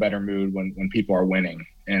everybody's in a better mood when people are winning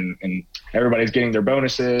and everybody's getting their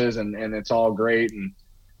bonuses and it's all great and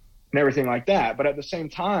everything like that. But at the same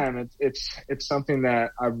time, it's something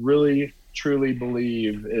that I really truly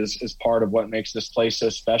believe is part of what makes this place so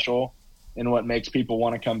special and what makes people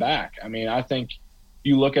want to come back. I mean, I think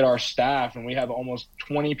you look at our staff and we have almost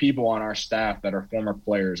 20 people on our staff that are former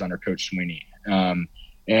players under Coach Sweeney.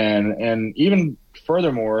 And even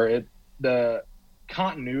furthermore, the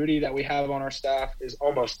continuity that we have on our staff is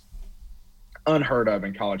almost unheard of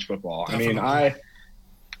in college football. Definitely.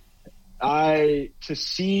 I mean, to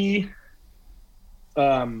see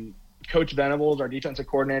Coach Venables, our defensive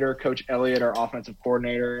coordinator, Coach Elliott, our offensive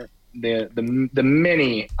coordinator, the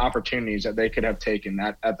many opportunities that they could have taken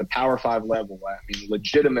at the Power 5 level, I mean,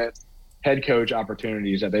 legitimate head coach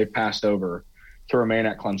opportunities that they've passed over to remain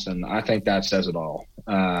at Clemson, I think that says it all.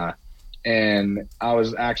 And I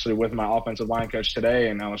was actually with my offensive line coach today,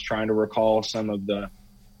 and I was trying to recall some of the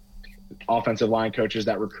offensive line coaches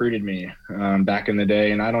that recruited me back in the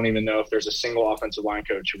day. And I don't even know if there's a single offensive line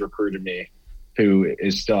coach who recruited me who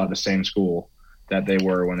is still at the same school that they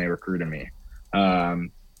were when they recruited me.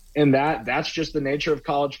 And that's just the nature of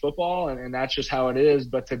college football, and that's just how it is.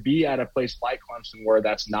 But to be at a place like Clemson where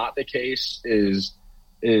that's not the case is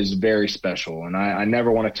very special, and I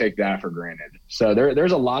never want to take that for granted. So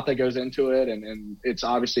there's a lot that goes into it, and it's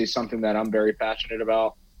obviously something that I'm very passionate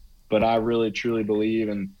about. But I really, truly believe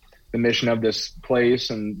in the mission of this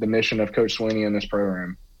place and the mission of Coach Sweeney and this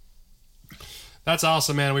program. That's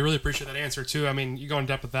awesome, man. We really appreciate that answer, too. I mean, you go in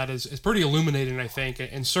depth with that is pretty illuminating, I think.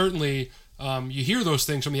 And certainly you hear those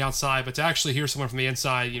things from the outside, but to actually hear someone from the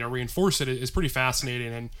inside, reinforce it is pretty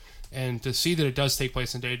fascinating. And to see that it does take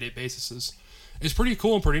place on a day-to-day basis is pretty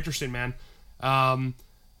cool and pretty interesting, man.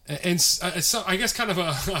 And so I guess kind of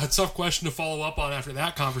a tough question to follow up on after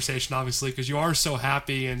that conversation, obviously, because you are so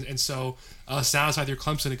happy and so satisfied with your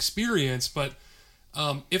Clemson experience. But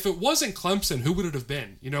if it wasn't Clemson, who would it have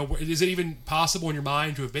been? Is it even possible in your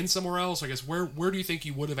mind to have been somewhere else? I guess where do you think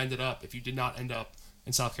you would have ended up if you did not end up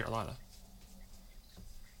in South Carolina?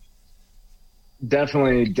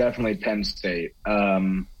 Definitely Penn State.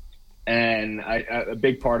 And a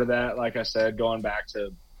big part of that, like I said, going back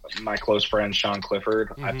to my close friend Sean Clifford,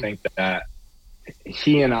 mm-hmm. I think that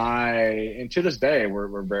he and I, and to this day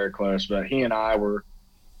we're very close, but he and I were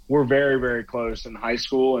very, very close in high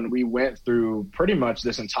school, and we went through pretty much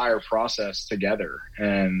this entire process together.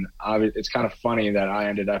 And it's kind of funny that I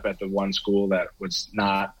ended up at the one school that was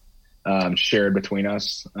not shared between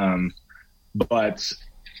us. But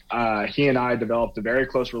he and I developed a very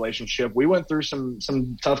close relationship. We went through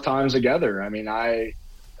some tough times together. I mean, I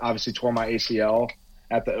obviously tore my ACL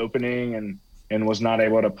at the opening and was not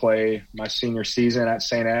able to play my senior season at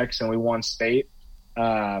St. X, and we won state.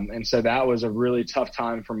 And so that was a really tough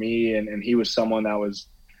time for me. And he was someone that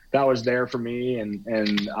was there for me.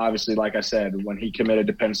 And obviously, like I said, when he committed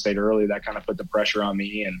to Penn State early, that kind of put the pressure on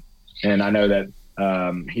me. And I know that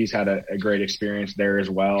he's had a great experience there as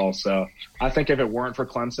well. So I think if it weren't for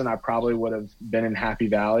Clemson, I probably would have been in Happy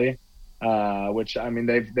Valley, which, I mean,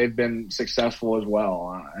 they've been successful as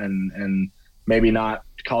well. And maybe not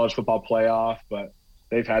college football playoff, but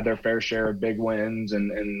they've had their fair share of big wins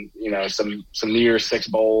and some New Year's Six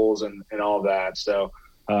bowls and all of that. So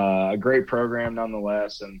a great program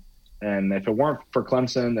nonetheless. And if it weren't for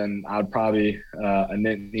Clemson, then I'd probably a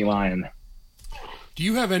Nittany Lion. Do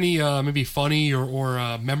you have any maybe funny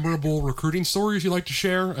or memorable recruiting stories you'd like to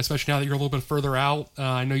share, especially now that you're a little bit further out?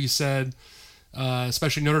 I know you said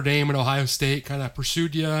especially Notre Dame and Ohio State kind of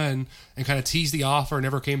pursued you and kind of teased the offer and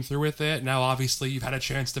never came through with it. Now, obviously, you've had a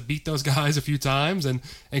chance to beat those guys a few times and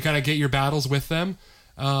kind of get your battles with them.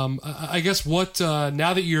 I guess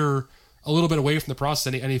now that you're a little bit away from the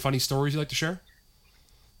process, any funny stories you'd like to share?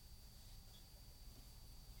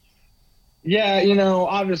 Yeah,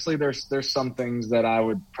 obviously there's some things that I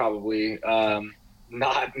would probably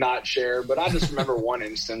not share, but I just remember one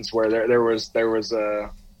instance where there was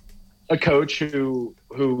a coach who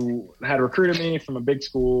had recruited me from a big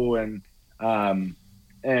school, and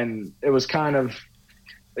it was kind of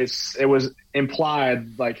it was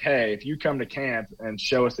implied like, hey, if you come to camp and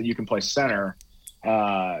show us that you can play center,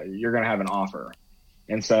 you're going to have an offer.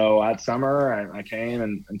 And so that summer I came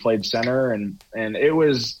and played center, and it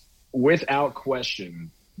was without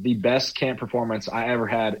question the best camp performance I ever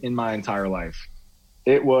had in my entire life.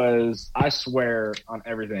 It was, I swear on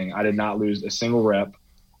everything, I did not lose a single rep.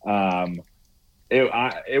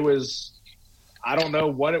 It was, I don't know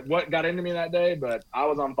what got into me that day, but I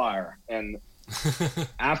was on fire. And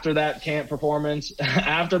after that camp performance,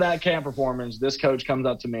 this coach comes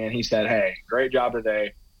up to me and he said, "Hey, great job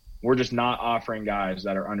today. We're just not offering guys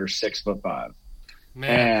that are under 6'5".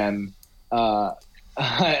 Man.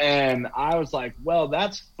 And I was like, well,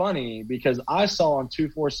 that's funny because I saw on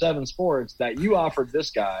 247 Sports that you offered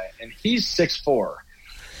this guy, and he's 6'4".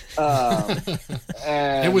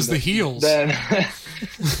 And it was the heels. Then,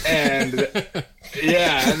 and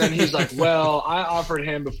then he's like, well, I offered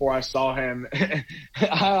him before I saw him. I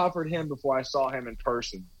offered him before I saw him in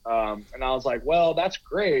person. And I was like, well, that's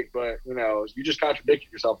great, but you just contradicted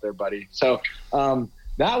yourself there, buddy. So,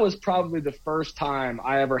 that was probably the first time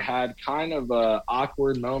I ever had kind of a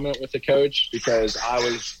awkward moment with the coach because I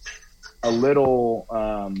was a little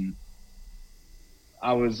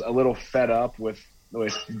fed up with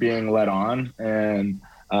being led on. And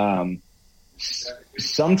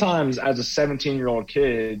sometimes as a 17-year-old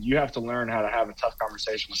kid, you have to learn how to have a tough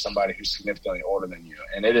conversation with somebody who's significantly older than you.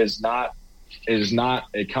 And it is not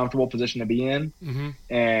a comfortable position to be in. Mm-hmm.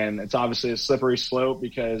 And it's obviously a slippery slope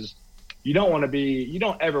because you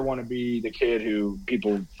don't ever want to be the kid who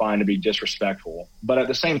people find to be disrespectful, but at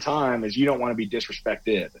the same time you don't want to be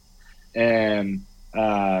disrespected. And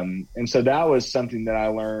so that was something that I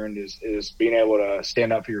learned is being able to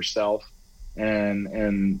stand up for yourself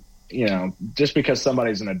and just because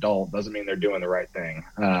somebody's an adult doesn't mean they're doing the right thing.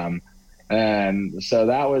 And so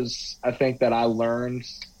that was, I think that I learned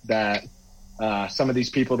that, some of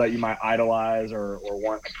these people that you might idolize or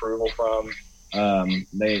want approval from,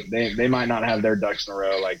 they might not have their ducks in a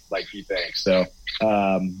row like you think. So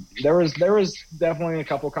there was definitely a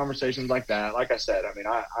couple conversations like that. Like I said, I mean,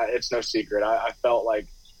 I it's no secret. I felt like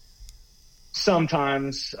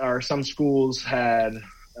sometimes or some schools had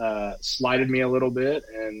slighted me a little bit,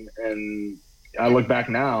 and I look back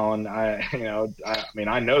now and I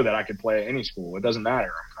know that I could play at any school. It doesn't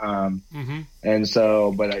matter. And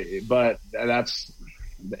so, but it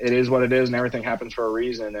is what it is, and everything happens for a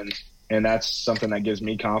reason. And that's something that gives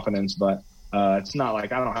me confidence, but it's not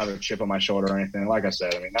like I don't have a chip on my shoulder or anything. Like I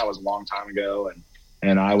said, I mean, that was a long time ago,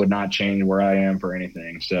 and I would not change where I am for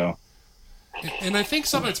anything. So, and I think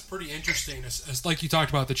something that's pretty interesting is like you talked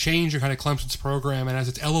about the change in kind of Clemson's program, and as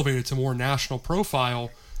it's elevated to more national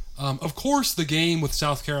profile. Of course, the game with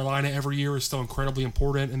South Carolina every year is still incredibly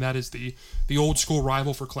important, and that is the old school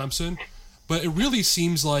rival for Clemson. But it really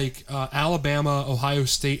seems like Alabama, Ohio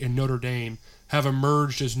State, and Notre Dame have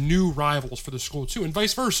emerged as new rivals for the school too, and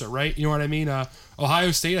vice versa, right? You know what I mean?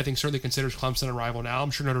 Ohio State, I think, certainly considers Clemson a rival now.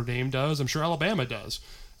 I'm sure Notre Dame does. I'm sure Alabama does.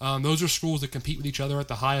 Those are schools that compete with each other at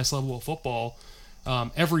the highest level of football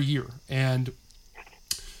every year. And,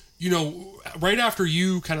 right after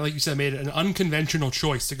you kind of, like you said, made an unconventional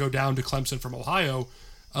choice to go down to Clemson from Ohio,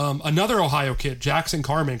 another Ohio kid, Jackson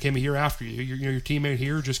Carman, came a year after you. Your teammate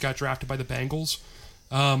here just got drafted by the Bengals.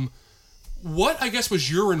 What, I guess,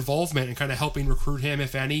 was your involvement in kind of helping recruit him,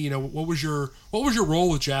 if any? What was your role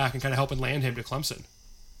with Jack and kind of helping land him to Clemson?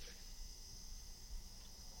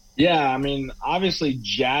 Yeah, I mean, obviously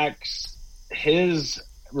his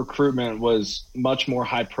recruitment was much more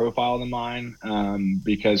high profile than mine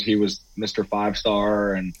because he was Mr.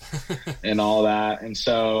 5-star and all that. And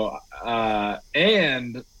so,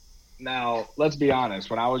 and now let's be honest,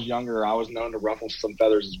 when I was younger, I was known to ruffle some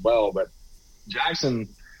feathers as well, but Jackson,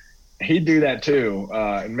 he'd do that too,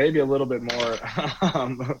 and maybe a little bit more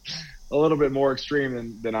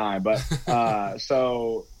extreme than I. But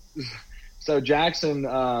so Jackson,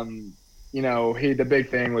 the big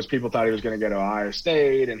thing was people thought he was going to go to Ohio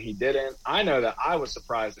State, and he didn't. I know that I was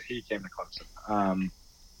surprised that he came to Clemson.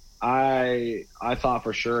 I thought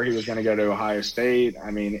for sure he was going to go to Ohio State. I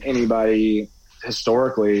mean, anybody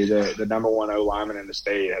historically, the number one O lineman in the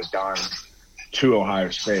state has gone to Ohio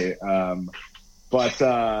State. But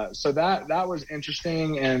so that was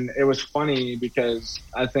interesting, and it was funny because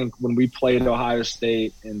I think when we played Ohio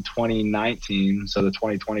State in 2019, so the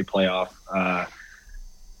 2020 playoff,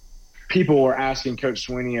 people were asking Coach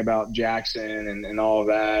Swinney about Jackson and all of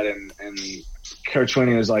that, and Coach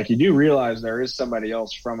Swinney was like, "You do realize there is somebody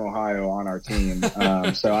else from Ohio on our team."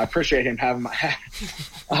 So I appreciate him having my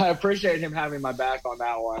back on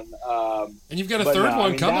that one. And you've got a third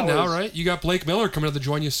one coming now, right? You got Blake Miller coming to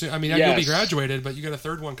join you soon. I mean, you'll be graduated, but you got a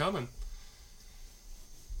third one coming.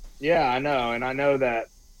 Yeah, I know, and I know that.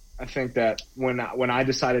 I think that when I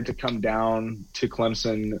decided to come down to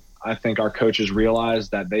Clemson, I think our coaches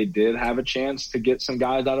realized that they did have a chance to get some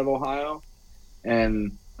guys out of Ohio,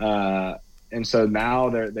 and so now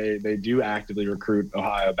they do actively recruit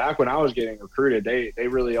Ohio. Back when I was getting recruited, they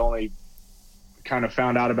really only kind of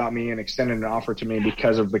found out about me and extended an offer to me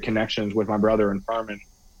because of the connections with my brother and Furman.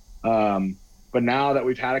 But now that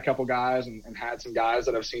we've had a couple guys and had some guys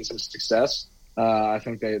that have seen some success, I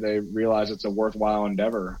think they realize it's a worthwhile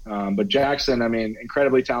endeavor. But Jackson, I mean,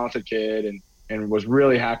 incredibly talented kid, and and was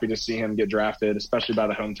really happy to see him get drafted, especially by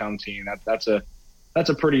the hometown team. That's a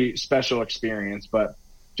pretty special experience. But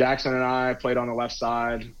Jackson and I played on the left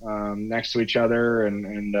side next to each other,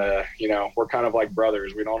 and we're kind of like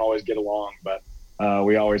brothers. We don't always get along, but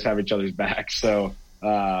we always have each other's back. So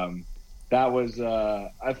that was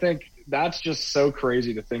I think that's just so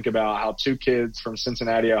crazy to think about how two kids from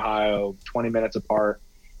Cincinnati, Ohio, 20 minutes apart,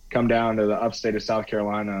 come down to the upstate of South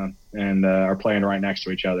Carolina and are playing right next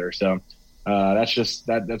to each other. So that just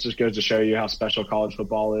goes to show you how special college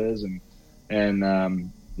football is.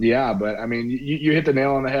 Yeah, but I mean, you hit the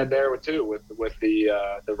nail on the head there with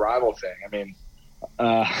the rival thing. I mean,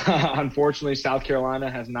 unfortunately, South Carolina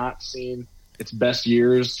has not seen its best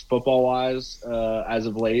years football wise as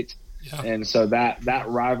of late. Yeah. And so that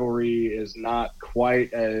rivalry is not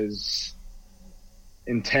quite as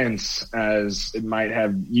intense as it might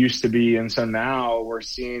have used to be. And so now we're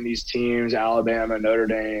seeing these teams, Alabama, Notre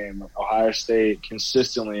Dame, Ohio State,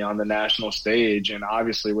 consistently on the national stage. And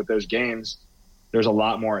obviously with those games, there's a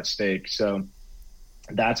lot more at stake. So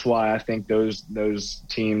that's why I think those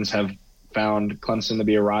teams have found Clemson to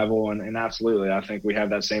be a rival. And absolutely, I think we have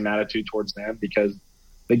that same attitude towards them because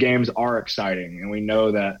the games are exciting and we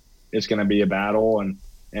know that it's going to be a battle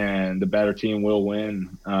and the better team will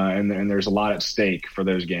win. And there's a lot at stake for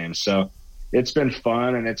those games. So it's been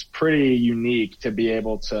fun and it's pretty unique to be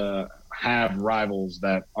able to have rivals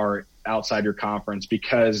that are outside your conference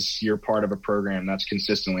because you're part of a program that's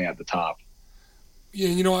consistently at the top.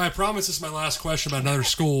 Yeah, I promise this is my last question about another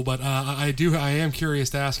school, but I am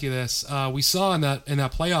curious to ask you this. We saw in that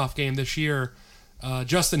playoff game this year,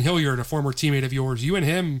 Justin Hilliard, a former teammate of yours, you and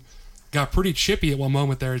him got pretty chippy at one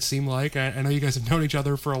moment there, it seemed like. I know you guys have known each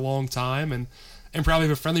other for a long time and probably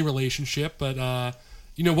have a friendly relationship, but,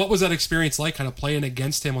 what was that experience like kind of playing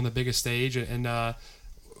against him on the biggest stage? And I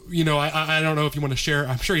don't know if you want to share.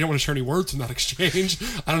 I'm sure you don't want to share any words from that exchange.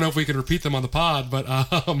 I don't know if we could repeat them on the pod, but,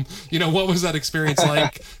 what was that experience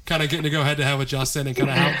like kind of getting to go head to head with Justin and kind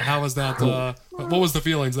of how was that, what was the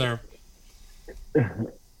feelings there?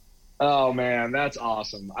 Oh man, that's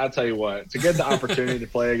awesome. I'll tell you what, to get the opportunity to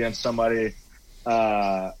play against somebody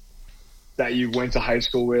that you went to high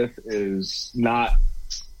school with is not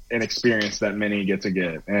an experience that many get to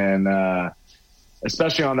get. And,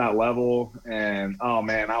 especially on that level. And, oh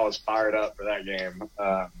man, I was fired up for that game.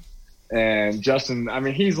 And Justin, I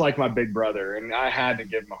mean, he's like my big brother and I had to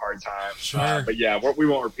give him a hard time. Sure. But yeah, we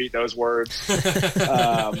won't repeat those words.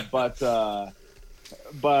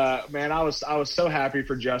 But man, I was so happy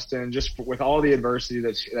for Justin just with all the adversity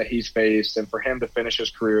that he's faced, and for him to finish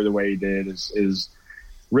his career the way he did is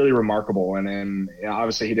really remarkable. And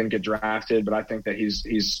obviously he didn't get drafted, but I think that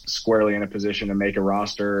he's squarely in a position to make a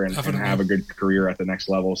roster and have a good career at the next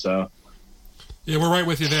level. So yeah, we're right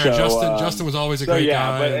with you there. So, Justin was always a great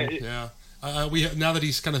guy. But now that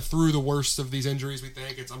he's kind of through the worst of these injuries,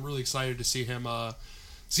 I'm really excited to see him, like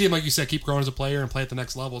you said, keep growing as a player and play at the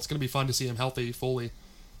next level. It's going to be fun to see him healthy fully.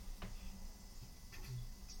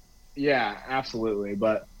 Yeah, absolutely.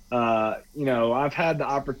 But, I've had the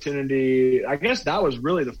opportunity, I guess that was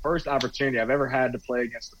really the first opportunity I've ever had to play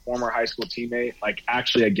against a former high school teammate, like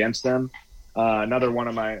actually against them. Another one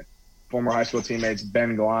of my former high school teammates,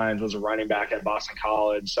 Ben Glines, was a running back at Boston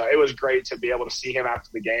College. So it was great to be able to see him after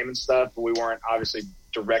the game and stuff, but we weren't obviously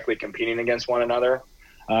directly competing against one another.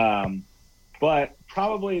 But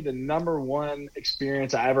probably the number one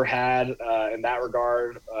experience I ever had in that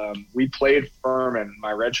regard, we played Furman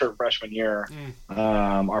my redshirt freshman year,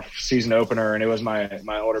 our season opener, and it was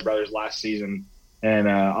my older brother's last season. And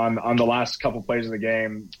on the last couple plays of the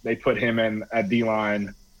game, they put him in at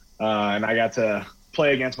D-line, and I got to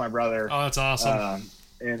play against my brother. Oh, that's awesome.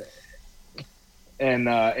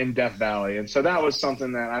 In Death Valley. And so that was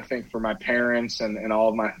something that I think for my parents and all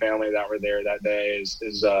of my family that were there that day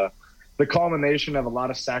is the culmination of a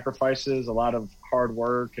lot of sacrifices, a lot of hard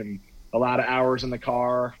work, and a lot of hours in the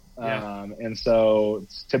car. Yeah. And so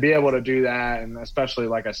to be able to do that, and especially,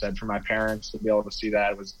 like I said, for my parents to be able to see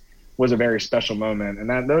that was a very special moment.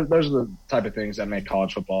 And those are the type of things that make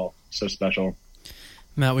college football so special.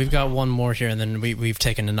 Matt, we've got one more here, and then we've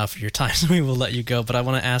taken enough of your time, so we will let you go. But I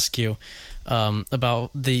want to ask you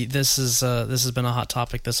about this has been a hot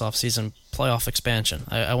topic this offseason, playoff expansion.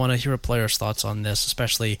 I want to hear a player's thoughts on this,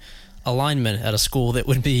 especially a lineman at a school that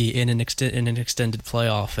would be in an extended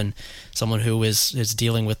playoff, and someone who is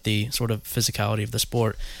dealing with the sort of physicality of the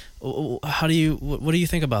sport. What do you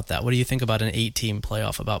think about that? What do you think about an 8-team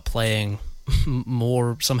playoff, about playing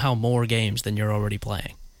somehow more games than you're already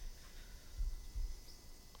playing?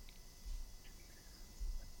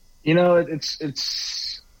 I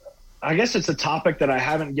guess it's a topic that I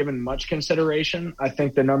haven't given much consideration. I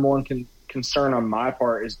think the number one concern on my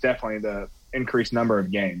part is definitely the increased number of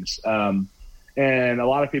games. And a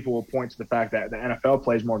lot of people will point to the fact that the NFL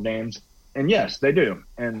plays more games, and yes, they do.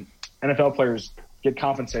 And NFL players get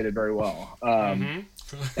compensated very well. And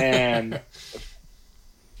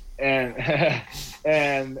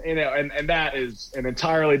you know, and that is an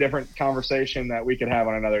entirely different conversation that we could have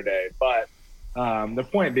on another day. But the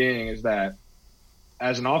point being is that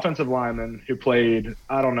as an offensive lineman who played,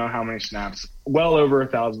 I don't know how many snaps, well over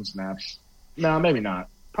 1,000 snaps. No, maybe not.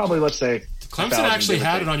 Probably, let's say, Clemson actually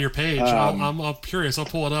had it on your page. I'm curious. I'll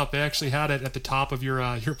pull it up. They actually had it at the top of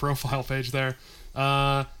your profile page there.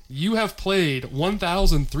 You have played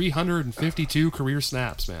 1,352 career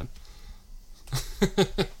snaps, man.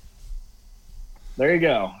 There you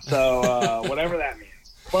go. So whatever that means.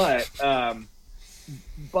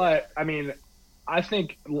 But I mean, I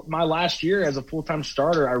think my last year as a full-time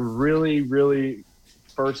starter, I really, really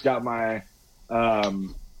first got my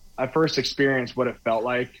I first experienced what it felt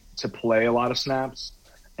like to play a lot of snaps.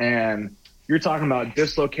 And you're talking about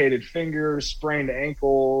dislocated fingers, sprained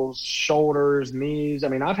ankles, shoulders, knees. I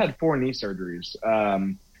mean, I've had 4 knee surgeries,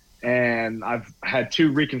 and I've had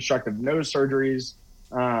 2 reconstructive nose surgeries.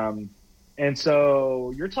 And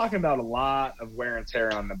so you're talking about a lot of wear and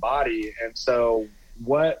tear on the body. And so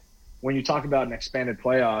when you talk about an expanded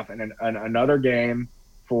playoff and another game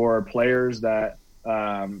for players that,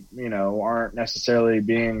 you know, aren't necessarily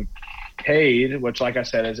being paid, which, like I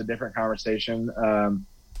said, is a different conversation.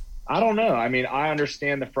 I don't know. I mean, I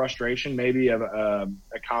understand the frustration maybe of a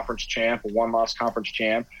conference champ, a one-loss conference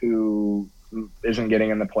champ who isn't getting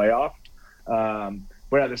in the playoff.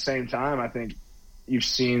 But at the same time, I think you've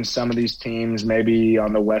seen some of these teams maybe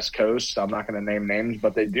on the West Coast. I'm not going to name names,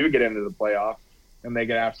 but they do get into the playoff and they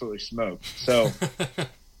get absolutely smoked. So,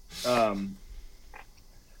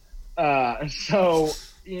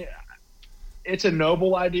 yeah, it's a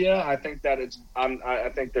noble idea. I think that I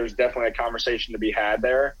think there's definitely a conversation to be had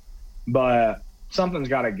there, but something's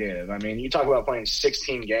got to give. I mean, you talk about playing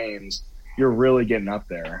 16 games, you're really getting up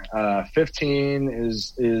there. 15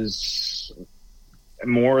 is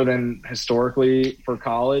more than historically for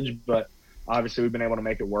college, but obviously we've been able to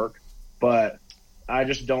make it work. But I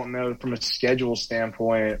just don't know from a schedule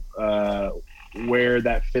standpoint where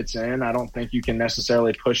that fits in. I don't think you can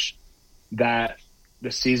necessarily push the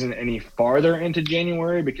season any farther into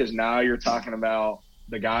January, because now you're talking about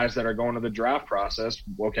the guys that are going to the draft process.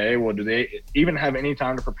 Okay, well, do they even have any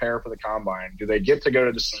time to prepare for the combine? Do they get to go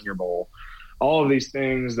to the Senior Bowl? All of these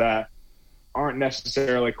things that aren't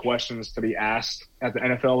necessarily questions to be asked at the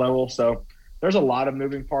NFL level. So there's a lot of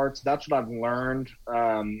moving parts. That's what I've learned.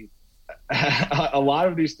 A lot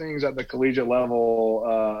of these things at the collegiate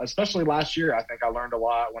level, especially last year, I think I learned a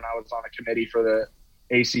lot when I was on a committee for the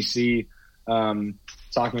ACC,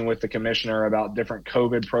 talking with the commissioner about different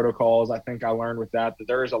COVID protocols. I think I learned with that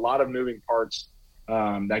there is a lot of moving parts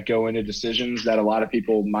that go into decisions that a lot of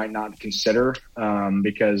people might not consider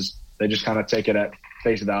because they just kind of take it at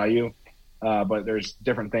face value. But there's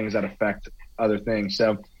different things that affect other things.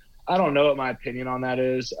 So I don't know what my opinion on that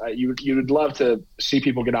is. You would love to see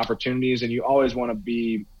people get opportunities, and you always want to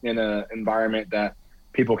be in an environment that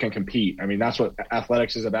people can compete. I mean, that's what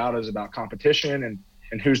athletics is about competition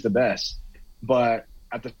and who's the best. But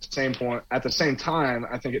at the same time,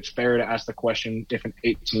 I think it's fair to ask the question if an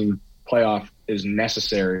 8-team playoff is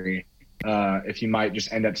necessary, if you might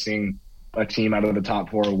just end up seeing a team out of the top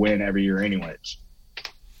 4 win every year anyways.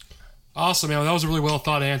 Awesome, man. That was a really well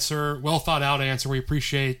thought out answer. We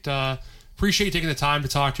appreciate you taking the time to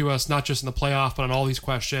talk to us, not just in the playoff, but on all these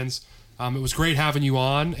questions. It was great having you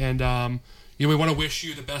on, and we want to wish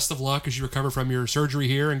you the best of luck as you recover from your surgery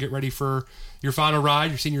here and get ready for your final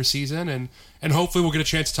ride, your senior season, and hopefully we'll get a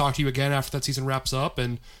chance to talk to you again after that season wraps up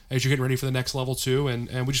and as you're getting ready for the next level too.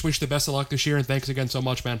 And we just wish you the best of luck this year, and thanks again so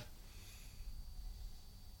much, man.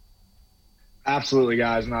 Absolutely,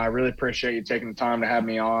 guys. No, I really appreciate you taking the time to have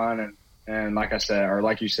me on. And like I said, or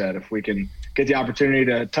like you said, if we can get the opportunity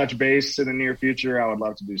to touch base in the near future, I would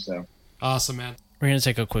love to do so. Awesome, man. We're going to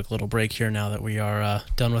take a quick little break here now that we are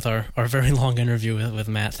done with our very long interview with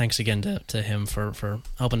Matt. Thanks again to him for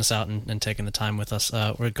helping us out and taking the time with us.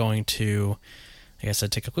 We're going to, like I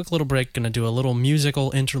said, take a quick little break, going to do a little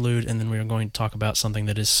musical interlude, and then we're going to talk about something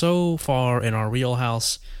that is so far in our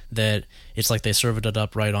wheelhouse that it's like they served it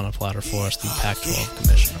up right on a platter for us, the Pac-12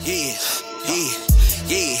 Commissioner.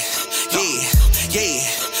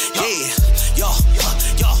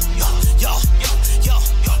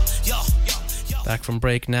 Back from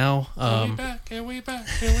break now. Can we back?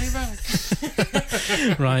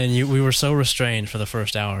 Ryan, we were so restrained for the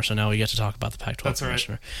first hour, so now we get to talk about the Pac-12 That's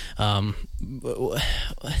Commissioner. Right.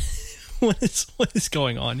 What is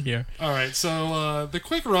going on here? All right, so the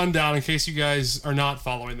quick rundown in case you guys are not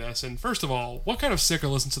following this. And first of all, what kind of sicker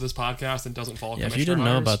listens to this podcast and doesn't follow? Yeah, if you didn't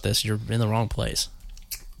know about this, you're in the wrong place.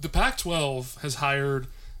 The Pac-12 has hired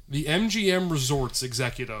the MGM Resorts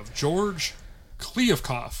executive, George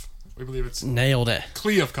Kliavkoff. We believe it's nailed it.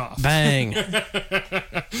 Kliavkoff. Bang.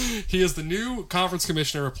 He is the new conference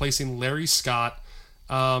commissioner replacing Larry Scott.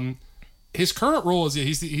 His current role is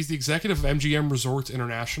he's the executive of MGM Resorts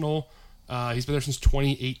International. He's been there since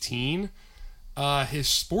 2018. His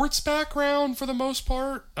sports background, for the most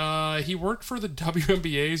part, he worked for the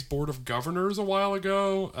WNBA's board of governors a while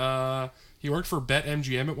ago. He worked for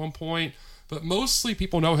BetMGM at one point, but mostly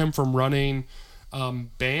people know him from running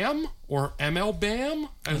BAM or MLBAM,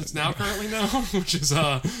 as it's now currently known, which is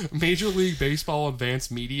Major League Baseball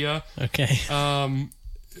Advanced Media. Okay.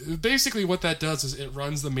 Basically, what that does is it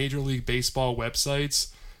runs the Major League Baseball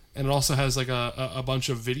websites, and it also has like a bunch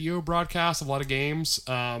of video broadcasts of a lot of games.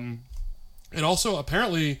 It also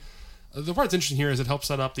apparently, the part that's interesting here is it helps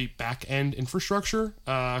set up the back end infrastructure.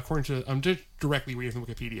 According to, I'm just directly reading from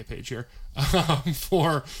the Wikipedia page here,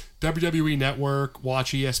 for WWE Network,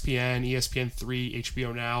 Watch ESPN, ESPN3,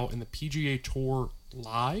 HBO Now, and the PGA Tour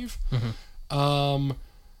Live. Mm-hmm.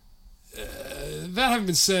 That having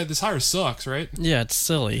been said, this hire sucks, right? Yeah, it's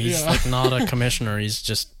silly. He's like not a commissioner. He's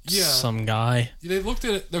just some guy. They looked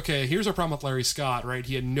at it. Okay, here's our problem with Larry Scott, right?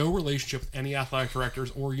 He had no relationship with any athletic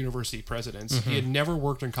directors or university presidents. Mm-hmm. He had never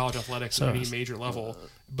worked in college athletics at any major level.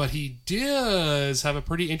 But he does have a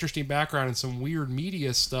pretty interesting background in some weird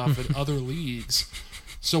media stuff in other leagues.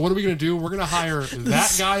 So what are we going to do? We're going to hire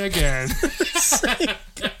that guy again.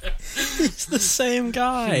 He's the same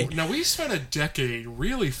guy. Now, we spent a decade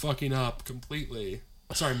really fucking up completely.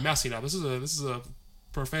 Sorry, messing up. This is a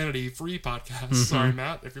profanity-free podcast. Mm-hmm. Sorry,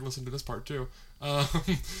 Matt, if you're listening to this part too.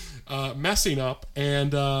 Messing up,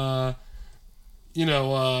 and now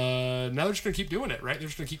they're just going to keep doing it, right? They're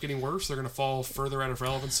just going to keep getting worse. They're going to fall further out of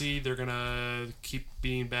relevancy. They're going to keep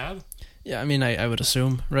being bad. Yeah, I mean, I would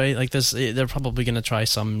assume, right? Like this, they're probably going to try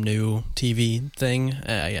some new TV thing.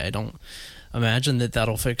 I don't imagine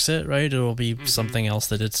that'll fix it, right? It'll be something else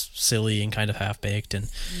that it's silly and kind of half-baked.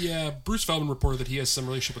 And yeah, Bruce Feldman reported that he has some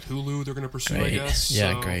relationship with Hulu they're going to pursue, great. I guess.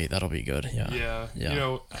 Yeah, so, great. That'll be good. Yeah.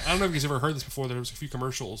 I don't know if you've ever heard this before. There was a few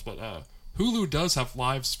commercials, but Hulu does have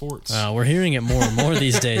live sports. We're hearing it more and more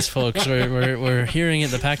these days, folks. We're hearing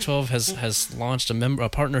it. The Pac-12 has launched a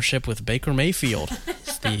partnership with Baker Mayfield.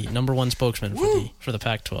 It's the number one spokesman for the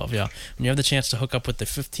Pac-12. Yeah, when you have the chance to hook up with the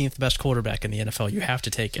 15th best quarterback in the NFL, you have to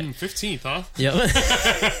take it. 15th, huh? Yeah.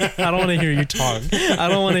 I don't want to hear you talk. I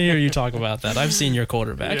don't want to hear you talk about that. I've seen your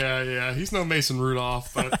quarterback. Yeah. He's no Mason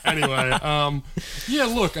Rudolph, but anyway.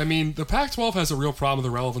 Look, I mean, the Pac-12 has a real problem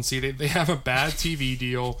with the relevancy. They have a bad TV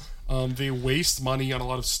deal. They waste money on a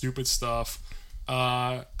lot of stupid stuff.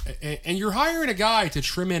 And you're hiring a guy to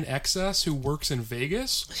trim in excess who works in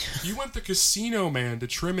Vegas. You want the casino man to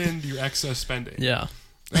trim in your excess spending. Yeah.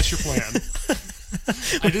 That's your plan.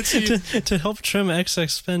 I did see to help trim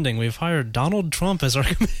excess spending. We've hired Donald Trump as our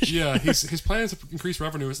commissioner. Yeah, his plan to increase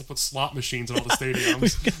revenue is to put slot machines in all the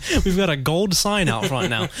stadiums. We've got a gold sign out front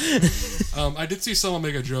now. I did see someone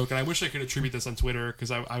make a joke, and I wish I could attribute this on Twitter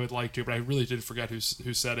because I would like to, but I really did forget who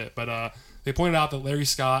said it. But they pointed out that Larry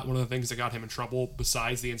Scott, one of the things that got him in trouble,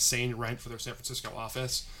 besides the insane rent for their San Francisco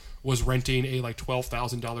office, was renting a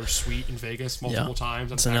 $12,000 suite in Vegas multiple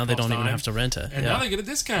times. So now they don't even have to rent it. And now they get a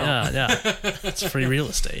discount. Yeah. It's free real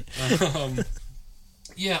estate. I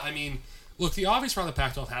mean, look, the obvious problem the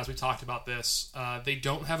Pac-12 has, we talked about this, they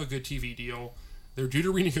don't have a good TV deal. They're due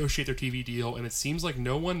to renegotiate their TV deal, and it seems like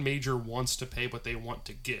no one major wants to pay what they want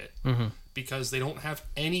to get because they don't have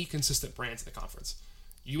any consistent brands in the conference.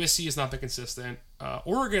 USC has not been consistent.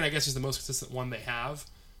 Oregon, I guess, is the most consistent one they have.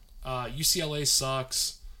 UCLA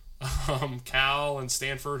sucks. Cal and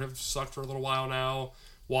Stanford have sucked for a little while now.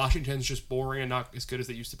 Washington's just boring and not as good as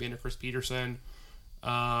they used to be under Chris Peterson.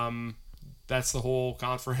 That's the whole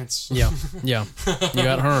conference. Yeah. You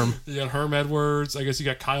got Herm. You got Herm Edwards. I guess you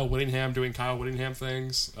got Kyle Whittingham doing Kyle Whittingham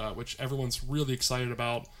things, which everyone's really excited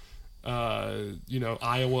about.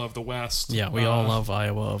 Iowa of the West. Yeah, we all love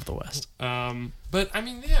Iowa of the West. But I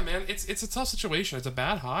mean, yeah, man, it's a tough situation. It's a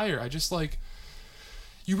bad hire. I just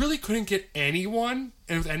you really couldn't get anyone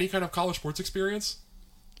with any kind of college sports experience.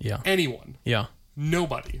 Yeah. Anyone. Yeah.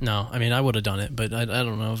 Nobody. No, I mean, I would have done it, but I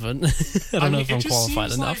don't know if I'm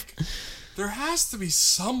qualified enough. There has to be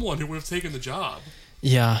someone who would have taken the job.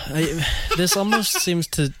 Yeah, this almost seems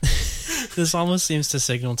to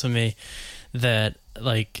signal to me that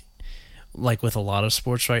like with a lot of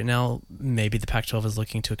sports right now, maybe the Pac-12 is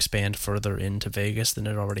looking to expand further into Vegas than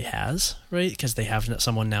it already has, right? Because they have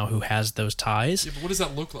someone now who has those ties. Yeah, but what does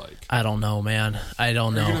that look like? I don't know, man. I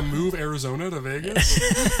don't know. Are you going to move Arizona to Vegas?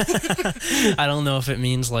 I don't know if it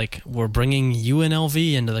means like we're bringing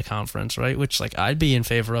UNLV into the conference, right? Which like I'd be in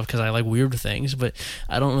favor of because I like weird things, but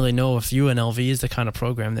I don't really know if UNLV is the kind of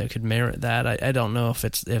program that could merit that. I don't know if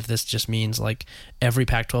this just means like every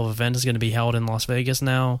Pac-12 event is going to be held in Las Vegas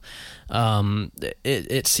now.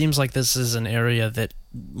 It seems like this is an area that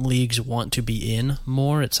leagues want to be in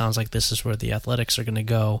more. It sounds like this is where the Athletics are going to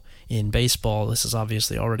go in baseball. This is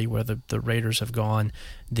obviously already where the Raiders have gone.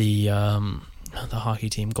 The hockey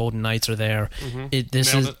team, Golden Knights, are there.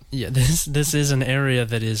 This is an area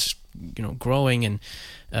that is growing, and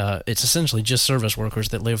it's essentially just service workers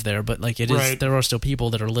that live there. But like there are still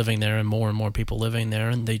people that are living there, and more people living there,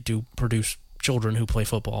 and they do produce children who play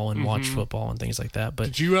football and watch football and things like that.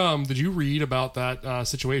 But did you read about that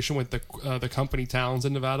situation with the company towns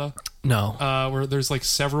in Nevada? No, where there's like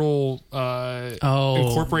several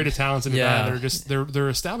incorporated towns in Nevada. They're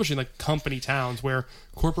establishing like company towns where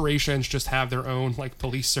corporations just have their own like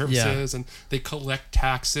police services and they collect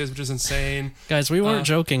taxes, which is insane. Guys, we weren't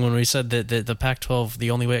joking when we said that the Pac-12,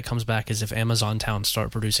 the only way it comes back is if Amazon towns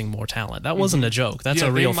start producing more talent. That wasn't a joke. That's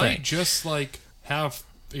a real thing. They might just like have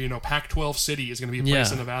Pac-12 City is going to be a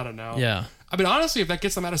place in Nevada now. Yeah. I mean, honestly, if that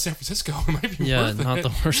gets them out of San Francisco, it might be worth it. Yeah, not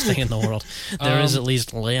the worst thing in the world. There is at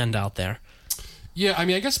least land out there. Yeah, I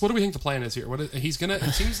mean, I guess what do we think the plan is here?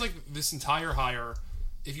 It seems like this entire hire,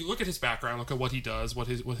 if you look at his background, look at what he does, what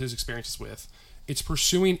his experience is with, it's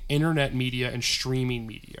pursuing internet media and streaming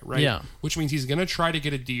media, right? Yeah. Which means he's going to try to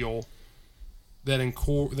get a deal that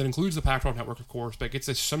includes the Pac-12 network, of course, but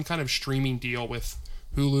gets some kind of streaming deal with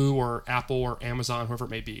Hulu or Apple or Amazon, whoever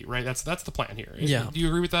it may be, right? That's the plan here. Yeah. Do you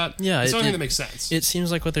agree with that? Yeah. It's something that makes sense. It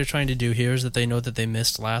seems like what they're trying to do here is that they know that they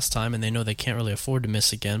missed last time, and they know they can't really afford to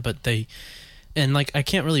miss again, but I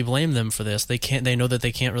can't really blame them for this. They know that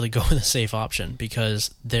they can't really go with a safe option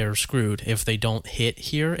because they're screwed if they don't hit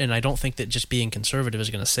here, and I don't think that just being conservative is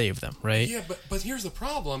going to save them, right? Yeah, but here's the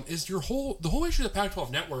problem is the whole issue of the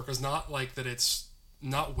Pac-12 network is not like that it's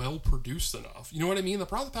not well produced enough. You know what I mean? The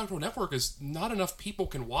problem with the Pac-12 network is not enough people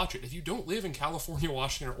can watch it. If you don't live in California,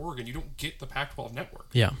 Washington, or Oregon, you don't get the Pac-12 network.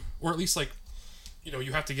 Yeah. Or at least like,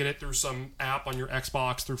 you have to get it through some app on your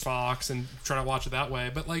Xbox through Fox and try to watch it that way.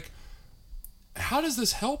 But like, how does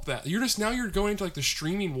this help that? You're going into like the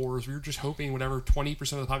streaming wars where you're just hoping whatever 20%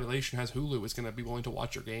 of the population has Hulu is going to be willing to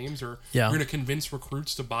watch your games, or you're going to convince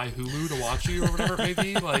recruits to buy Hulu to watch you, or whatever it may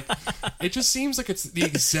be. Like, it just seems like it's the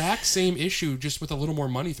exact same issue, just with a little more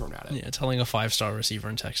money thrown at it. Yeah, telling a 5-star receiver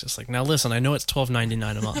in Texas, like, now listen, I know it's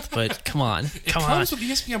 $12.99 a month, but come on, it comes with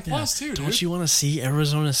ESPN Plus too. Don't dude. You want to see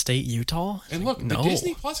Arizona State, Utah? And look, the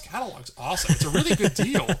Disney Plus catalog's awesome. It's a really good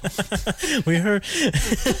deal.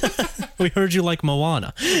 we heard you like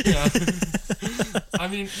Moana. Yeah. I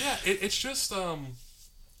mean, yeah, it's just the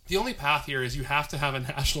only path here is you have to have a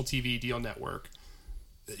national TV deal network.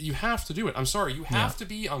 You have to do it. I'm sorry, you have to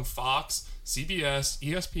be on Fox, CBS,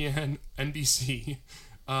 ESPN, NBC,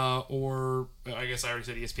 or I guess I already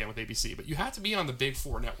said ESPN with ABC, but you have to be on the big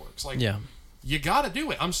four networks. Like, you got to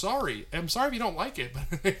do it. I'm sorry if you don't like it,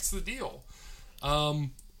 but it's the deal.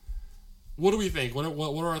 What do we think? What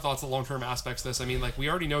are our thoughts on the long-term aspects of this? I mean, like, we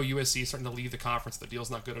already know USC is starting to leave the conference. The deal's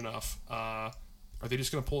not good enough. Are they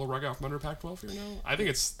just going to pull the rug out from under Pac-12 here now? I think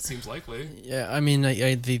it seems likely. Yeah, I mean,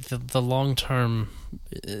 the long-term,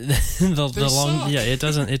 it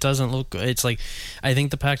doesn't look good. It's like, I think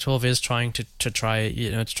the Pac-12 is trying to try,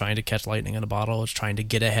 it's trying to catch lightning in a bottle. It's trying to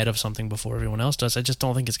get ahead of something before everyone else does. I just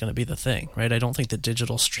don't think it's going to be the thing, right? I don't think that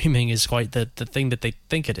digital streaming is quite the thing that they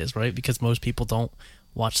think it is, right? Because most people don't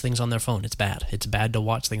watch things on their phone. It's bad. It's bad to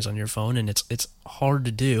watch things on your phone, and it's hard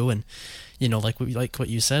to do. And like what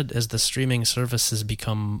you said, as the streaming services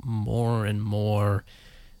become more and more,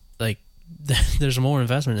 like, there's more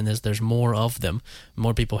investment in this. There's more of them.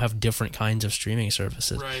 More people have different kinds of streaming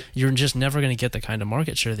services. Right. You're just never going to get the kind of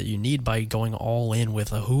market share that you need by going all in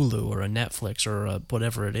with a Hulu or a Netflix or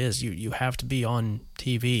whatever it is. You have to be on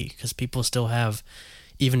TV because people still have,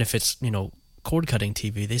 even if it's cord-cutting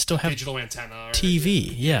TV, they still have digital antenna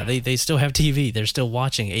TV. Yeah. They still have TV. They're still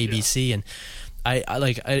watching ABC, and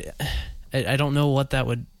I don't know what that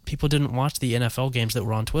would. People didn't watch the NFL games that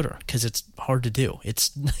were on Twitter because it's hard to do.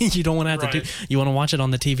 It's you don't want to have to do. You want to watch it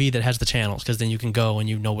on the TV that has the channels because then you can go and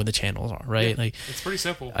you know where the channels are, right? Yeah, like, it's pretty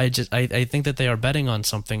simple. I think that they are betting on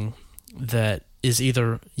something that is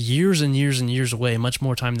either years and years and years away, much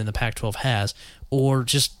more time than the Pac-12 has, or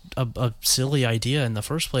just a silly idea in the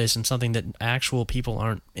first place and something that actual people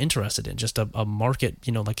aren't interested in. Just a market,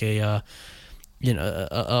 like a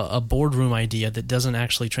boardroom idea that doesn't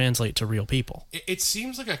actually translate to real people. It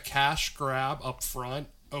seems like a cash grab up front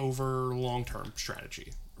over long-term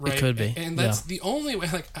strategy. Right? It could be. And that's the only way,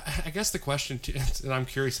 I guess the question that I'm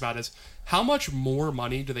curious about is how much more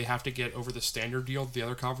money do they have to get over the standard deal that the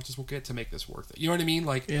other conferences will get to make this worth it? You know what I mean?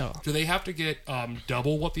 Do they have to get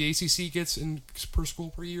double what the ACC gets per school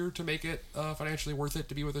per year to make it financially worth it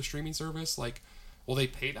to be with a streaming service? Will they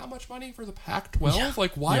pay that much money for the Pac-12? Yeah.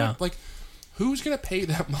 Why? Yeah. Who's going to pay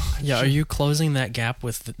that much? Yeah, are you closing that gap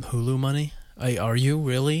with the Hulu money? Are you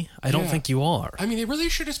really? I don't think you are. I mean, they really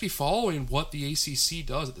should just be following what the ACC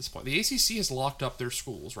does at this point. The ACC has locked up their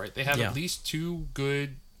schools, right? They have at least two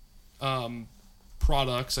good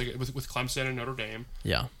products, like with Clemson and Notre Dame.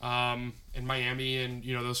 Yeah. And Miami, and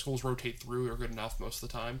those schools rotate through. They're good enough most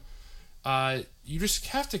of the time. You just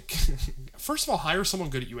have to, first of all, hire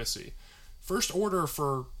someone good at USC. First order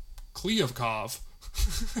for Kliavkov.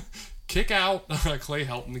 Kick out Clay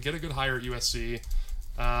Helton, get a good hire at USC.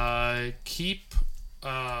 Keep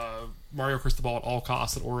Mario Cristobal at all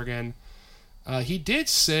costs at Oregon. He did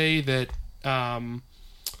say that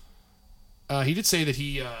he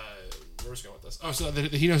where's going with this? Oh, so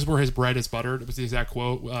that he knows where his bread is buttered. It was the exact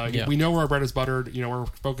quote. We know where our bread is buttered. We're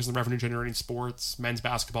focused on revenue generating sports, men's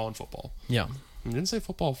basketball and football. Yeah. I didn't say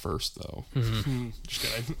football first though. Mm-hmm. Just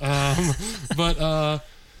kidding. But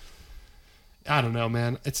I don't know,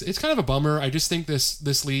 man. It's kind of a bummer. I just think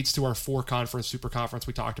this leads to our 4-conference super conference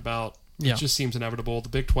we talked about. Yeah. It just seems inevitable. The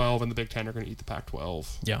Big 12 and the Big 10 are going to eat the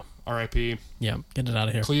Pac-12. Yeah. R.I.P. Yeah. Get it out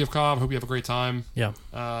of here. Kliavkov, hope you have a great time. Yeah.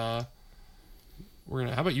 How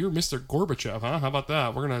about you, Mr. Gorbachev, huh? How about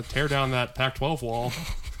that? We're going to tear down that Pac-12 wall.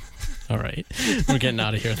 All right. We're getting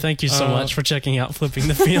out of here. Thank you so much for checking out Flipping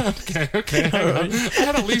the Field. Okay. Right. I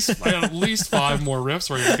had at least 5 more riffs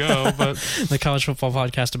ready to go. But the college football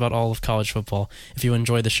podcast about all of college football. If you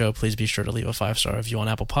enjoyed the show, please be sure to leave a 5-star review on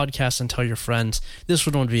Apple Podcasts and tell your friends. This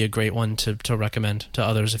would be a great one to recommend to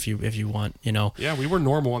others if you want. Yeah, we were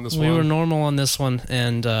normal on this one. We were normal on this one,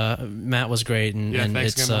 and Matt was great. And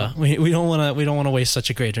thanks it's again, we don't want to waste such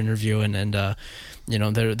a great interview. And there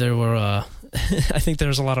were. I think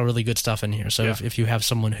there's a lot of really good stuff in here. So if you have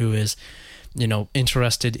someone who is,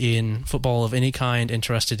 interested in football of any kind,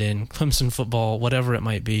 interested in Clemson football, whatever it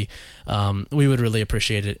might be, we would really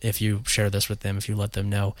appreciate it if you share this with them, if you let them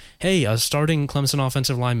know, hey, a starting Clemson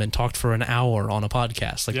offensive lineman talked for an hour on a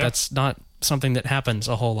podcast. That's not something that happens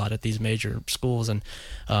a whole lot at these major schools. And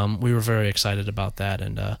we were very excited about that.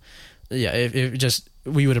 And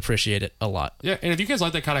we would appreciate it a lot. Yeah, and if you guys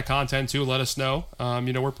like that kind of content too, let us know.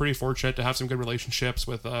 We're pretty fortunate to have some good relationships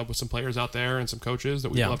with some players out there and some coaches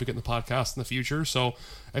that we'd love to get in the podcast in the future. So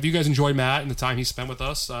if you guys enjoy Matt and the time he spent with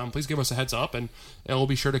us, please give us a heads up, and we'll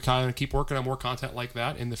be sure to kind of keep working on more content like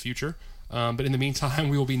that in the future. But in the meantime,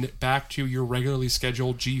 we will be back to your regularly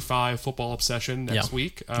scheduled G5 football obsession next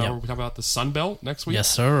week. We'll be talking about the Sun Belt next week. Yes,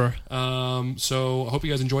 sir. So I hope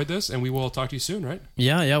you guys enjoyed this, and we will talk to you soon, right?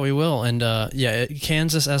 Yeah, we will. And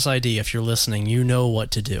Kansas SID, if you're listening, you know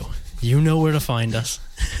what to do. You know where to find us.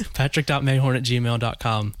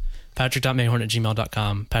 Patrick.mayhorn@gmail.com.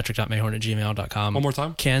 Patrick.mayhorn@gmail.com. Patrick.mayhorn@gmail.com. One more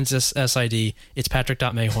time. Kansas SID. It's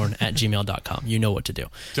Patrick.mayhorn@gmail.com. You know what to do.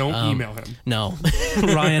 Don't email him. No.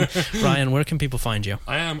 Ryan, where can people find you?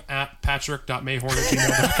 I am at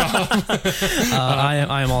Patrick.mayhorn@gmail.com.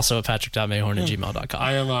 I am also at Patrick.mayhorn@gmail.com.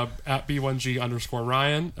 I am at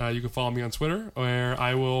B1G_Ryan. You can follow me on Twitter, where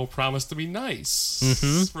I will promise to be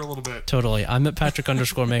nice for a little bit. Totally. I'm at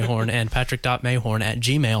Patrick_Mayhorn and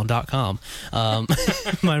Patrick.mayhorn@gmail.com.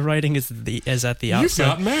 My writing is at the outside. You've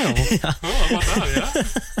got mail. Yeah. Oh, how about that, yeah?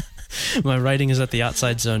 My writing is at the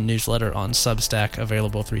Outside Zone newsletter on Substack,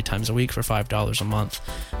 available 3 times a week for $5 a month.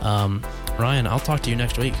 Ryan, I'll talk to you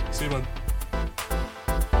next week. See you, bud.